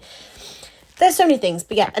fun, and there's so many things.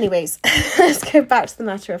 But yeah, anyways, let's go back to the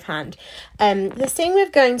matter of hand. The same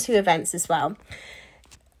with going to events as well.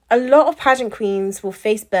 A lot of pageant queens will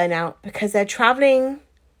face burnout because they're traveling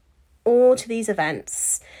all to these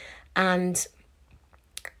events. And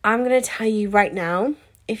I'm going to tell you right now,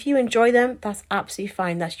 if you enjoy them, that's absolutely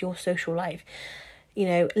fine. That's your social life.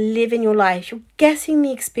 Living your life. You're getting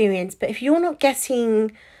the experience. But if you're not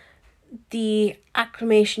getting the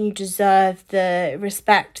acclamation you deserve, the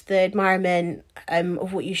respect, the admirement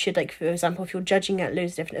of what you should, for example, if you're judging at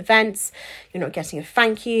loads of different events, you're not getting a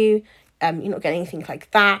thank you. You're not getting anything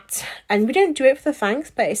like that. And we don't do it for the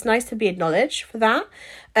thanks, but it's nice to be acknowledged for that.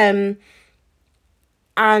 And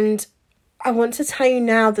I want to tell you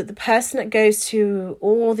now that the person that goes to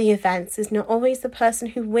all the events is not always the person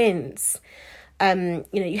who wins.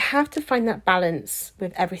 You have to find that balance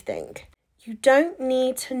with everything. You don't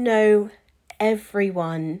need to know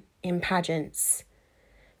everyone in pageants.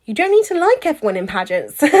 You don't need to like everyone in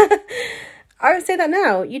pageants. I would say that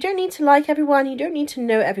now. You don't need to like everyone. You don't need to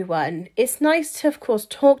know everyone. It's nice to, of course,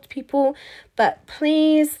 talk to people. But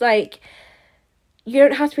please, you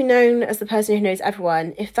don't have to be known as the person who knows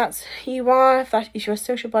everyone. If that's who you are, if that is your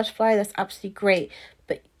social butterfly, that's absolutely great.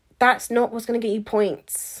 But that's not what's going to get you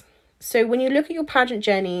points. So when you look at your pageant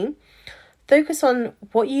journey, focus on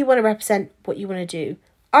what you want to represent, what you want to do.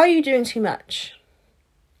 Are you doing too much?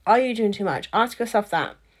 Are you doing too much? Ask yourself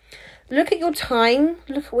that. Look at your time.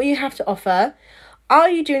 Look at what you have to offer. Are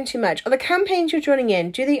you doing too much? Are the campaigns you're joining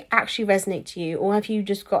in, do they actually resonate to you? Or have you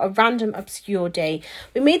just got a random obscure day?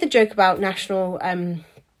 We made the joke about National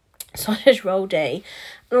Sausage Roll Day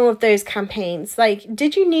and all of those campaigns.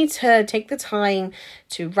 Did you need to take the time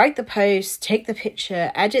to write the post, take the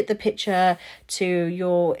picture, edit the picture to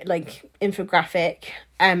your infographic,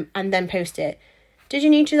 and then post it? Did you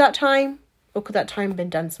need to do that time? Or could that time have been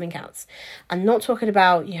done something else? I'm not talking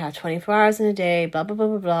about you have 24 hours in a day, blah, blah,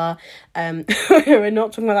 blah, blah, blah. We're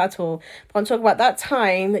not talking about that at all. But I'm talking about that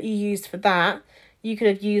time that you used for that. You could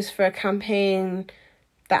have used for a campaign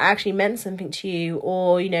that actually meant something to you.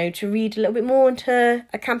 Or, to read a little bit more into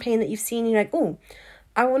a campaign that you've seen. You're like, oh,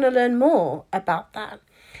 I want to learn more about that.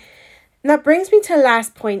 And that brings me to the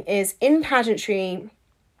last point is in pageantry,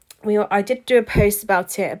 I did do a post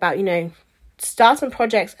about it, about, start on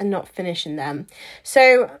projects and not finishing them.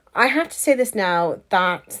 So I have to say this now,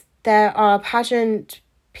 that there are pageant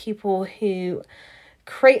people who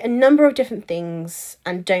create a number of different things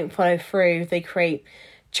and don't follow through. They create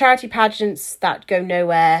charity pageants that go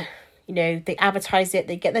nowhere. They advertise it,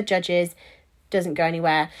 they get their judges, doesn't go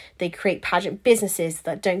anywhere. They create pageant businesses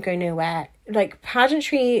that don't go nowhere. Like,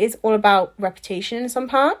 pageantry is all about reputation in some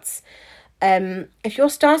parts. If you're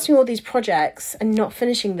starting all these projects and not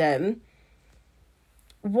finishing them,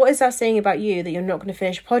 what is that saying about you, that you're not going to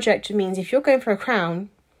finish a project? It means if you're going for a crown,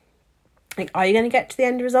 like, are you going to get to the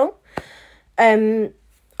end result?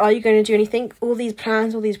 Are you going to do anything? All these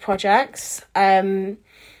plans, all these projects. And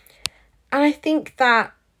I think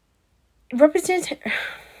that representation,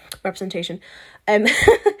 reputation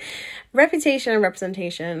and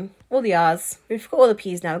representation, all the R's. We've got all the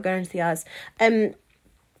P's now, going into the R's.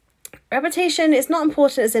 Reputation is not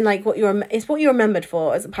important as in like it's what you're remembered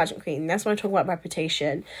for as a pageant queen. That's when I talk about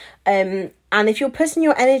reputation. And if you're putting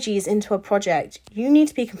your energies into a project, you need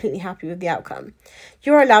to be completely happy with the outcome.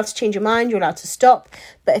 You're allowed to change your mind, you're allowed to stop.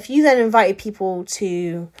 But if you then invited people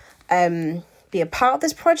to be a part of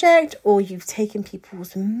this project, or you've taken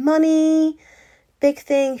people's money, big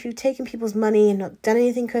thing, if you've taken people's money and not done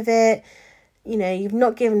anything with it, you've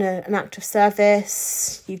not given an act of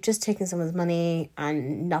service, you've just taken someone's money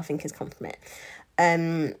and nothing has come from it.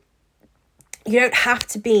 You don't have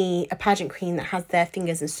to be a pageant queen that has their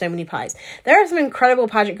fingers in so many pies. There are some incredible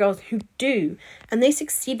pageant girls who do, and they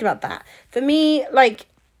succeed about that. For me, like,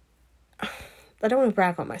 I don't want to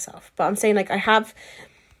brag on myself, but I'm saying, like, I have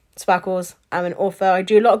sparkles, I'm an author, I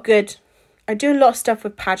do a lot of stuff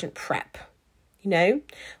with pageant prep,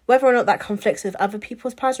 whether or not that conflicts with other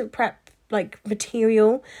people's pageant prep, like,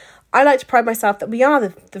 material. I like to pride myself that we are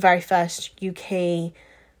the very first UK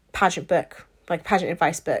pageant book, like pageant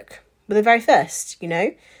advice book. We're the very first,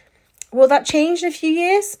 Will that change in a few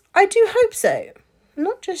years? I do hope so.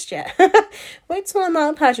 Not just yet. Wait till I'm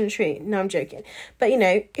out of pageantry. No, I'm joking. But,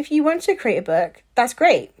 if you want to create a book, that's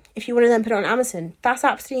great. If you want to then put it on Amazon, that's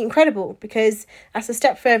absolutely incredible, because that's a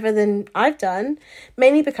step further than I've done.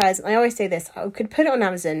 Mainly because, I always say this, I could put it on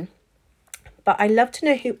Amazon, but I love to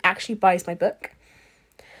know who actually buys my book,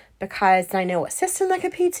 because I know what system they're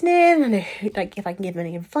competing in, and like, if I can give them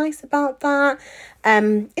any advice about that.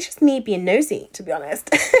 It's just me being nosy, to be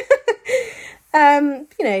honest.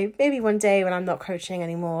 Maybe one day when I'm not coaching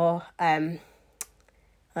anymore,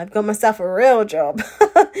 I've got myself a real job.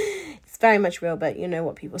 It's very much real, but you know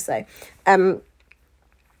what people say. And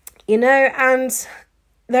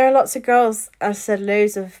there are lots of girls, I've said,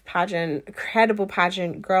 loads of incredible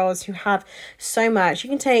pageant girls who have so much.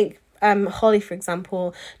 You can take Holly, for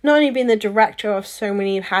example, not only being the director of so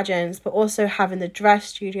many pageants, but also having the dress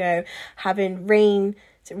studio, having rain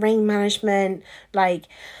management, like,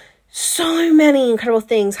 so many incredible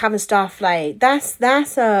things, having staff. Like, that's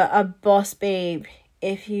a boss babe.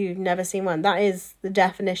 If you've never seen one, that is the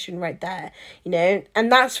definition right there,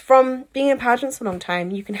 and that's from being in pageants for a long time.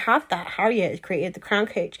 You can have that. Harriet created the Crown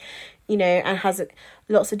Coach, and has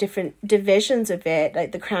lots of different divisions of it,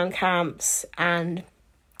 like the Crown Camps and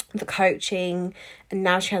the coaching, and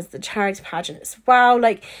now she has the charity pageant as well.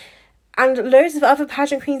 Like, and loads of other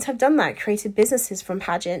pageant queens have done that, created businesses from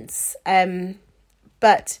pageants.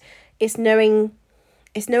 But it's knowing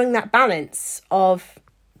that balance of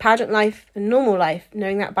pageant life and normal life,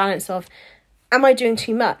 knowing that balance of, am I doing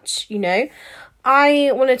too much? I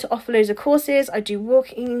wanted to offer loads of courses. I do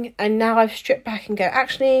walking, and now I've stripped back and go,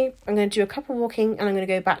 actually, I'm going to do a couple walking, and I'm going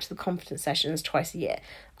to go back to the confidence sessions twice a year.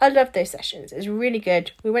 I love those sessions. It's really good.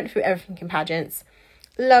 We went through everything in pageants.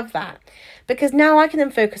 Love that. Because now I can then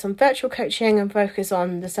focus on virtual coaching and focus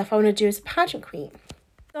on the stuff I want to do as a pageant queen.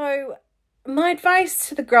 So my advice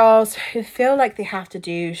to the girls who feel like they have to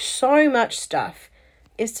do so much stuff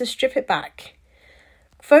is to strip it back.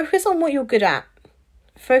 Focus on what you're good at.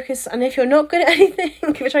 Focus, and if you're not good at anything,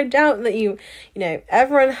 which I doubt that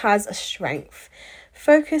everyone has a strength,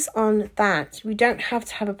 focus on that. We don't have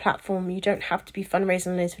to have a platform. You don't have to be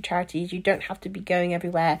fundraising loads for charities. You don't have to be going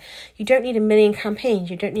everywhere. You don't need a million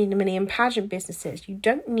campaigns. You don't need a million pageant businesses. You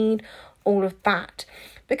don't need all of that.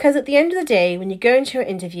 Because at the end of the day, when you go into your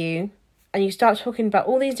interview and you start talking about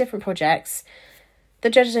all these different projects,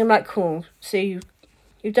 the judges are like, cool, so you've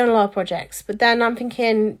done a lot of projects. But then I'm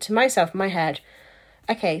thinking to myself in my head,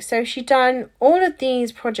 okay, so she's done all of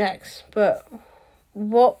these projects, but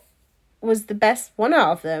what was the best one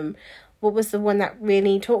out of them? What was the one that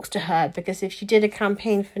really talks to her? Because if she did a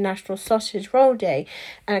campaign for National Sausage Roll Day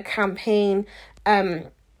and a campaign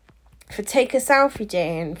for Take a Selfie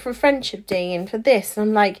Day and for Friendship Day and for this. And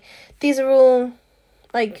I'm like, these are all,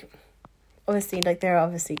 like, obviously, like, there are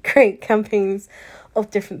obviously great campaigns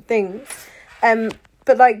of different things.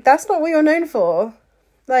 But, like, that's not what you're known for.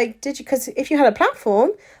 Like, because if you had a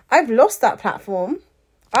platform, I've lost that platform.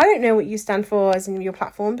 I don't know what you stand for as in your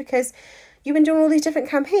platform because you've been doing all these different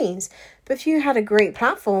campaigns. But if you had a great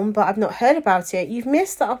platform, but I've not heard about it, you've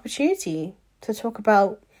missed that opportunity to talk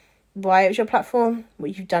about why it was your platform,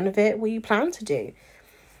 what you've done with it, what you plan to do.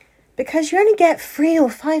 Because you only get 3 or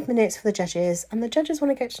 5 minutes for the judges, and the judges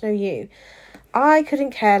want to get to know you. I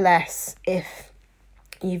couldn't care less if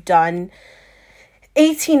you've done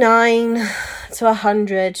 89 to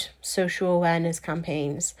 100 social awareness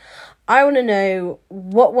campaigns. I want to know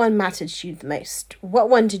what one mattered to you the most. What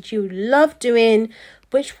one did you love doing?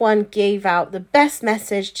 Which one gave out the best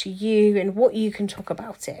message to you and what you can talk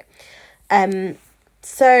about it.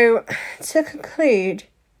 So to conclude,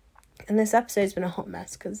 and this episode's been a hot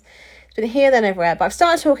mess because it's been here, then everywhere, but I've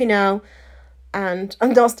started talking now and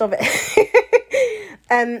I'm not stop it.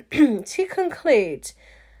 To conclude,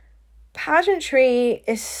 pageantry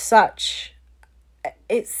is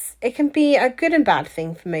it can be a good and bad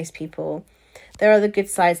thing for most people. There are the good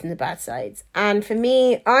sides and the bad sides. And for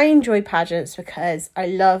me, I enjoy pageants because I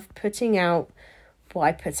love putting out what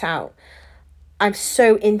I put out. I'm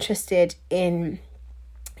so interested in,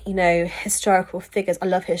 historical figures. I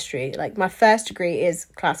love history. Like, my first degree is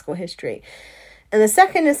classical history. And the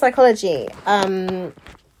second is psychology. I'm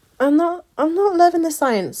not loving the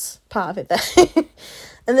science part of it though.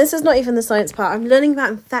 And this is not even the science part. I'm learning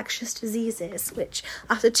about infectious diseases, which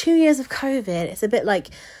after 2 years of COVID, it's a bit like,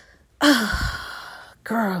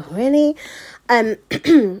 girl, really?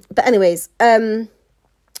 But anyways,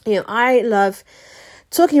 I love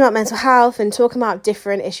talking about mental health and talking about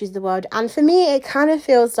different issues of the world. And for me, it kind of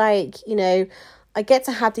feels like, I get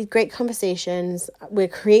to have these great conversations. We're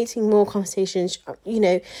creating more conversations.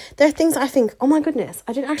 There are things that I think, oh my goodness,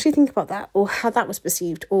 I didn't actually think about that, or how that was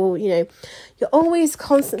perceived, or, you're always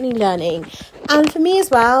constantly learning. And for me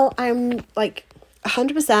as well, I'm like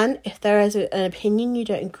 100%, if there is an opinion you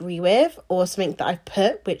don't agree with, or something that I've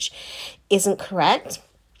put which isn't correct,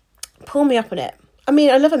 pull me up on it. I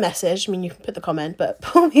mean, I love a message. I mean, you can put the comment, but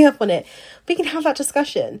pull me up on it. We can have that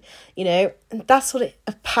discussion, and that's what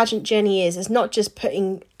a pageant journey is. It's not just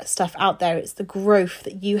putting stuff out there. It's the growth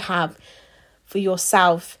that you have for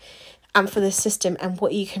yourself and for the system and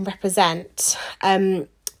what you can represent.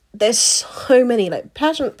 There's so many, like,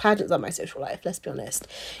 pageants are my social life, let's be honest.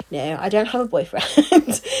 I don't have a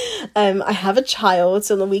boyfriend. I have a child,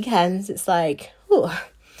 so on the weekends, it's like,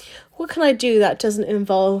 what can I do that doesn't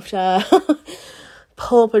involve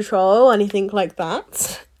Paw Patrol or anything like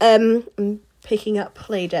that. I'm picking up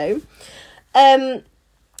Play-Doh. But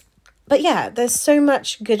yeah, there's so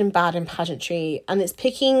much good and bad in pageantry, and it's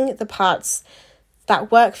picking the parts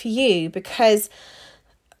that work for you, because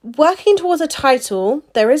working towards a title,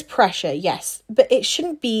 there is pressure, yes, but it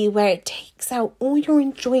shouldn't be where it takes out all your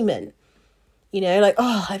enjoyment. Like,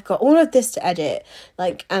 I've got all of this to edit,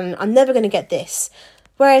 like, and I'm never going to get this.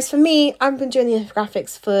 Whereas for me, I've been doing the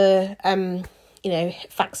infographics for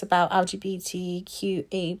facts about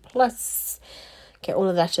LGBTQA+, get all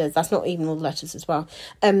the letters, that's not even all the letters as well,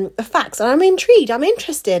 the facts, and I'm intrigued, I'm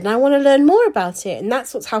interested, and I want to learn more about it, and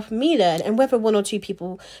that's what's helping me learn. And whether 1 or 2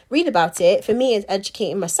 people read about it, for me, is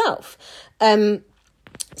educating myself. So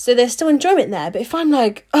there's still enjoyment there. But if I'm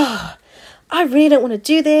like, I really don't want to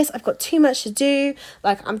do this, I've got too much to do,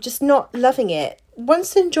 like, I'm just not loving it,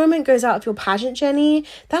 once the enjoyment goes out of your pageant journey,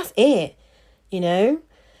 that's it.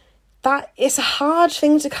 That it's a hard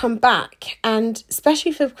thing to come back, and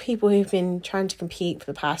especially for people who've been trying to compete for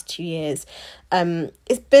the past 2 years,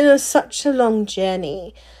 it's been such a long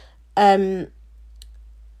journey, and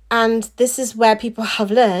this is where people have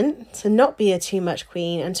learned to not be a too much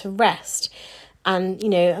queen and to rest. And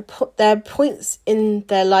there are points in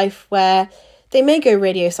their life where they may go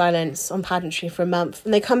radio silence on pageantry for a month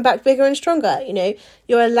and they come back bigger and stronger.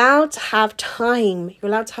 You're allowed to have time, you're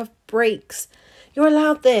allowed to have breaks. You're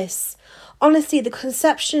allowed this. Honestly, the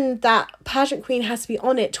conception that pageant queen has to be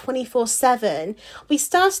on it 24/7. We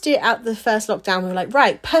started it at the first lockdown. We were like,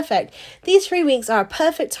 right, perfect. These 3 weeks are a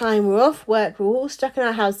perfect time. We're off work. We're all stuck in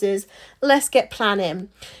our houses. Let's get planning.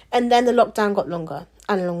 And then the lockdown got longer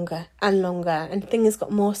and longer and longer. And things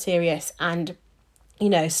got more serious. And,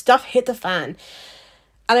 stuff hit the fan.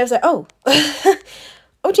 And I was like, oh,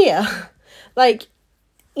 oh dear. Like,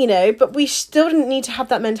 but we still didn't need to have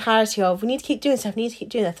that mentality of, we need to keep doing stuff, we need to keep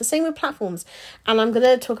doing that. The same with platforms. And I'm going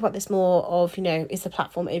to talk about this more of, is the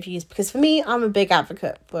platform overused? Because for me, I'm a big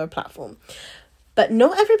advocate for a platform. But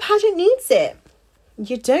not every pageant needs it.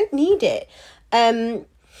 You don't need it.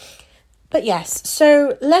 But yes,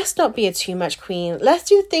 so let's not be a too much queen. Let's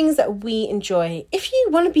do things that we enjoy. If you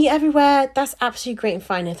want to be everywhere, that's absolutely great and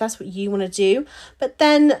fine if that's what you want to do. But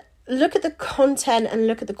then look at the content and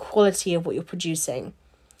look at the quality of what you're producing.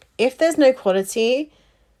 If there's no quality,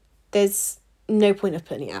 there's no point of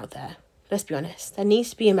putting it out there. Let's be honest. There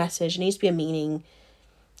needs to be a message. There needs to be a meaning.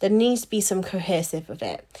 There needs to be some cohesive of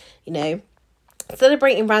it, you know.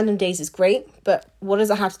 Celebrating random days is great, but what does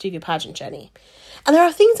it have to do with your pageant journey? And there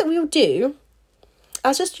are things that we will do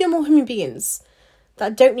as just normal human beings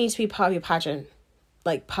that don't need to be part of your pageant,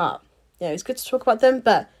 part. You know, it's good to talk about them,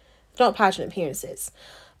 but not pageant appearances.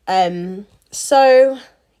 So,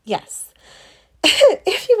 yes.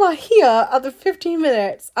 If you are here at the 15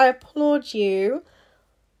 minutes, I applaud you.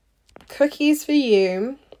 Cookies for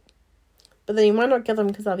you. But then you might not get them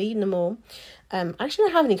because I've eaten them all. I actually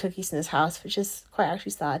don't have any cookies in this house, which is quite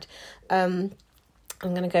actually sad. I'm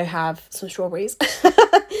going to go have some strawberries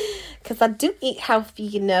because I do eat healthy,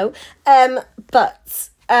 you know. But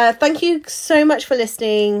thank you so much for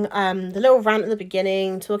listening. The little rant at the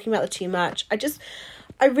beginning, talking about the too much.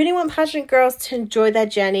 I really want pageant girls to enjoy their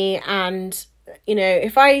journey. And, you know,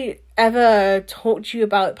 if I ever talk to you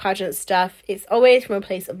about pageant stuff, it's always from a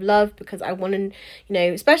place of love, because I want to, you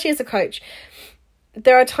know, especially as a coach,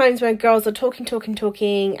 there are times when girls are talking,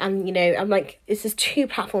 and, you know, I'm like, this is too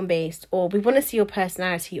platform based, or we want to see your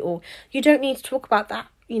personality, or you don't need to talk about that,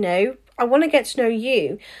 you know. I want to get to know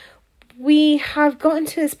you. We have gotten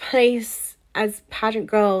to this place as pageant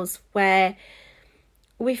girls where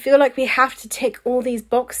we feel like we have to tick all these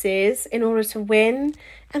boxes in order to win,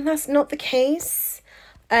 and that's not the case.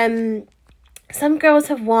 Some girls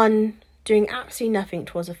have won doing absolutely nothing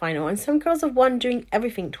towards the final, and some girls have won doing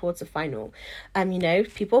everything towards the final. You know,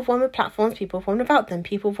 people have won with platforms, people have won without them,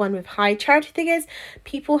 people have won with high charity figures,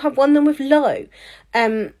 people have won them with low.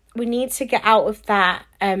 We need to get out of that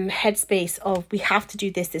headspace of we have to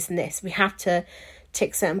do this, this and this. We have to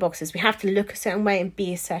tick certain boxes. We have to look a certain way and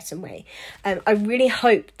be a certain way. I really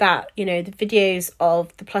hope that, you know, the videos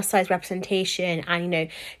of the plus size representation and, you know,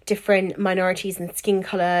 different minorities and skin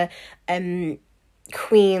colour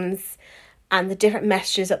queens and the different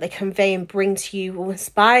messages that they convey and bring to you will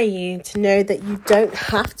inspire you to know that you don't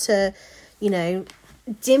have to, you know,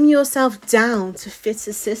 dim yourself down to fit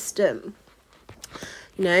a system.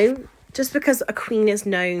 You know, just because a queen is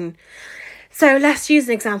known. So let's use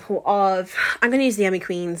an example of, I'm going to use the Emmy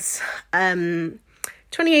Queens.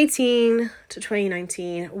 2018 to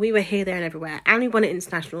 2019, we were here, there and everywhere. And we won at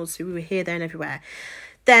internationals, so we were here, there and everywhere.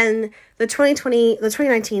 Then the 2019 to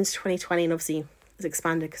 2020, and obviously was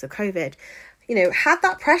expanded because of COVID, you know, had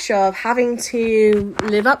that pressure of having to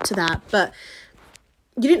live up to that. But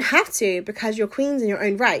you didn't have to, because you're queens in your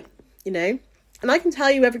own right, you know. And I can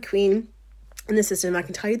tell you every queen in the system, I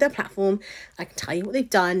can tell you their platform, I can tell you what they've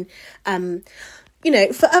done. You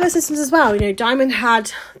know, for other systems as well, you know, Diamond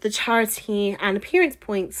had the charity and appearance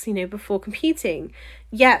points, you know, before competing.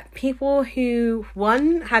 Yet people who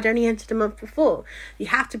won had only entered a month before. You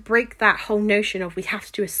have to break that whole notion of we have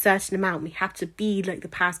to do a certain amount. We have to be like the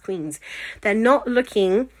past queens. They're not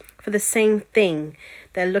looking for the same thing.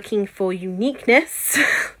 They're looking for uniqueness.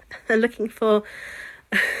 They're looking for...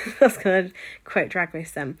 That's going to quote Drag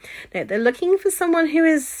Race them. No, they're looking for someone who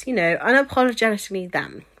is, you know, unapologetically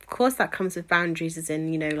them. Of course, that comes with boundaries, as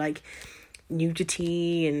in, you know, like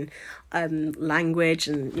nudity and language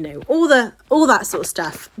and, you know, all that sort of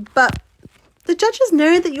stuff. But the judges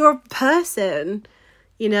know that you're a person,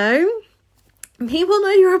 you know. People know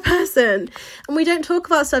you're a person, and we don't talk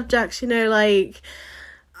about subjects, you know, like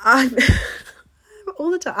all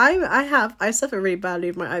the time. I suffer really badly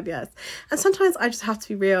with my IBS, and sometimes I just have to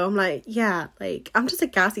be real. I'm like, yeah, like I'm just a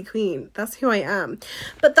gassy queen. That's who I am.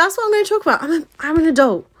 But that's what I'm going to talk about. I'm an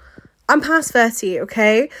adult. I'm past 30.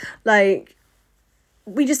 Okay, like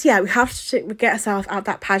we have to get ourselves out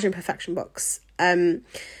that pageant perfection box.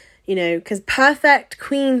 You know, because perfect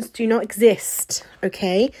queens do not exist.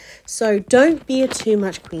 Okay, so don't be a too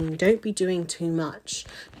much queen. Don't be doing too much.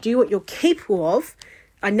 Do what you're capable of.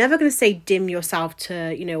 I'm never going to say dim yourself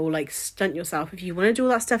to, you know, or like stunt yourself. If you want to do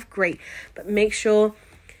all that stuff, great. But make sure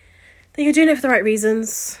that you're doing it for the right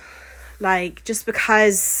reasons. Like, just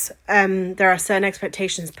because there are certain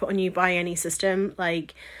expectations put on you by any system,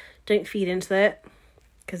 like, don't feed into it.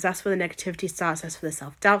 Because that's where the negativity starts. That's where the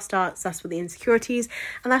self-doubt starts. That's where the insecurities.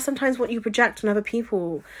 And that's sometimes what you project on other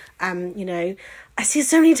people. You know, I see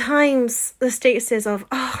so many times the statuses of,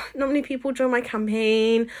 oh, not many people join my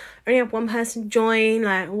campaign. I only have one person join.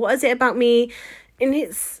 Like, what is it about me? And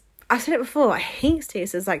I've said it before, I hate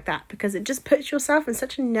statuses like that, because it just puts yourself in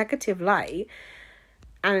such a negative light.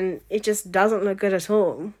 and it just doesn't look good at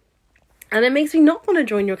all. And it makes me not want to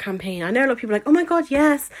join your campaign. I know a lot of people are like, oh my God,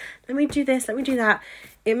 yes, let me do this, let me do that.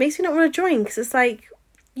 It makes me not want to join, because it's like,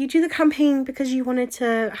 you do the campaign because you wanted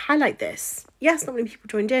to highlight this. Yes, not many people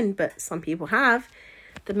joined in, but some people have.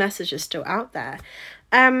 The message is still out there.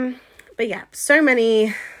 But yeah, so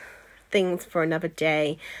many things for another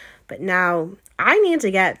day. But now I need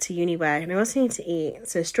to get to uni work, and I also need to eat.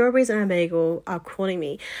 So strawberries and a bagel are calling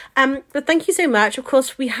me. But thank you so much. Of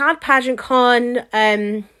course, we had Pageant Con,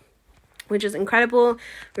 which is incredible.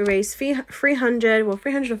 We raised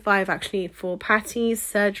 305 actually for Patty's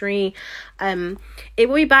surgery. It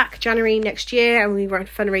will be back January next year, and we run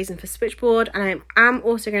fundraising for Switchboard. And I am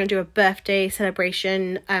also going to do a birthday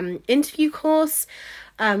celebration interview course.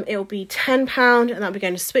 It will be £10, and that'll be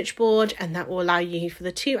going to Switchboard, and that will allow you for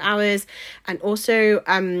the 2 hours, and also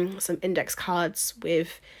some index cards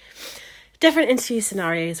with different interview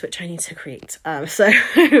scenarios which I need to create. So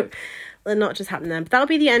they're not just happening then. But that'll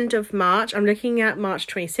be the end of March. I'm looking at March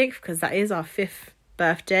 26th because that is our 5th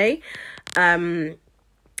birthday.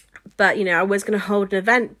 But, you know, I was going to hold an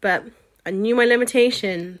event, but I knew my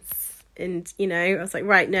limitations. And, you know, I was like,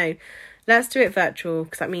 right, no, let's do it virtual,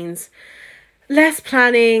 because that means less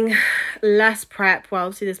planning, less prep. Well,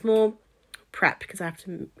 obviously there's more prep because I have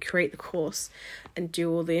to create the course and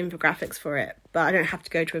do all the infographics for it, but I don't have to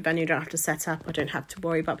go to a venue, I don't have to set up, I don't have to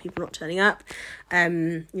worry about people not turning up.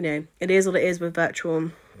 You know, it is what it is with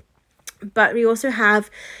virtual. But we also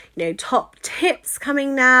have, you know, top tips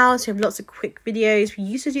coming now. So we have lots of quick videos. We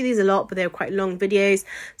used to do these a lot, but they were quite long videos,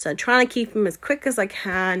 so I'm trying to keep them as quick as I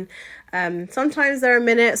can. Sometimes they're a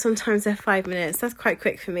minute, sometimes they're 5 minutes. That's quite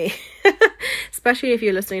quick for me, especially if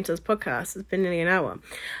you're listening to this podcast. It's been nearly an hour.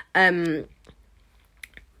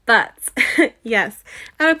 But yes,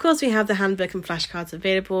 and of course we have the handbook and flashcards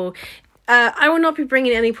available. I will not be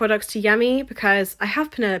bringing any products to Yummy because I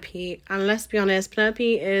have Penelope, and let's be honest,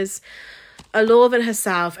 Penelope is a lord in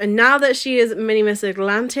herself, and now that she is Mini Miss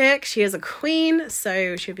Atlantic, she is a queen,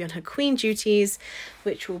 so she'll be on her queen duties,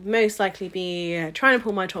 which will most likely be trying to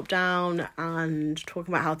pull my top down and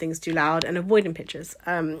talking about how things are too loud and avoiding pictures,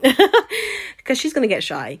 because she's going to get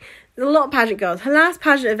shy. There's a lot of pageant girls. Her last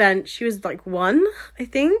pageant event, she was like 1, I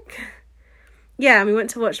think. Yeah, and we went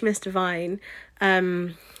to watch Miss Divine,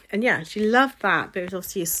 and yeah, she loved that, but it was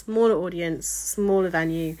obviously a smaller audience, smaller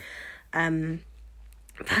venue.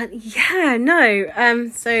 But yeah, no.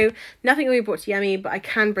 So nothing will be brought to Yummy, but I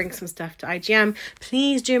can bring some stuff to IGM.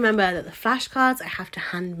 Please do remember that the flashcards I have to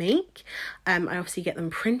hand make. I obviously get them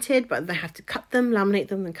printed, but I have to cut them, laminate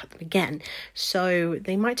them, and cut them again. So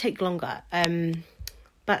they might take longer.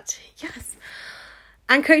 But yes.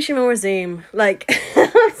 And coaching will resume. Like,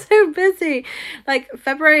 I'm so busy. Like,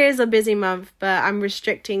 February is a busy month, but I'm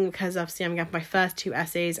restricting because obviously I'm getting my first 2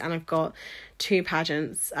 essays and I've got 2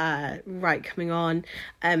 pageants coming on.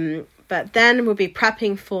 But then we'll be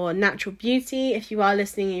prepping for Natural Beauty. If you are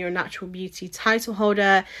listening and you're a Natural Beauty title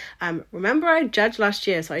holder, remember I judged last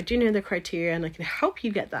year, so I do know the criteria and I can help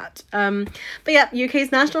you get that. But yeah,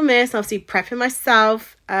 UK's National Miss, obviously prepping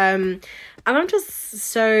myself. And I'm just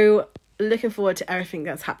so looking forward to everything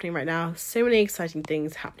that's happening right now. So many exciting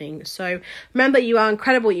things happening. So remember, you are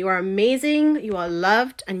incredible, you are amazing, you are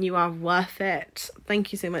loved, and you are worth it.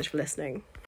 Thank you so much for listening.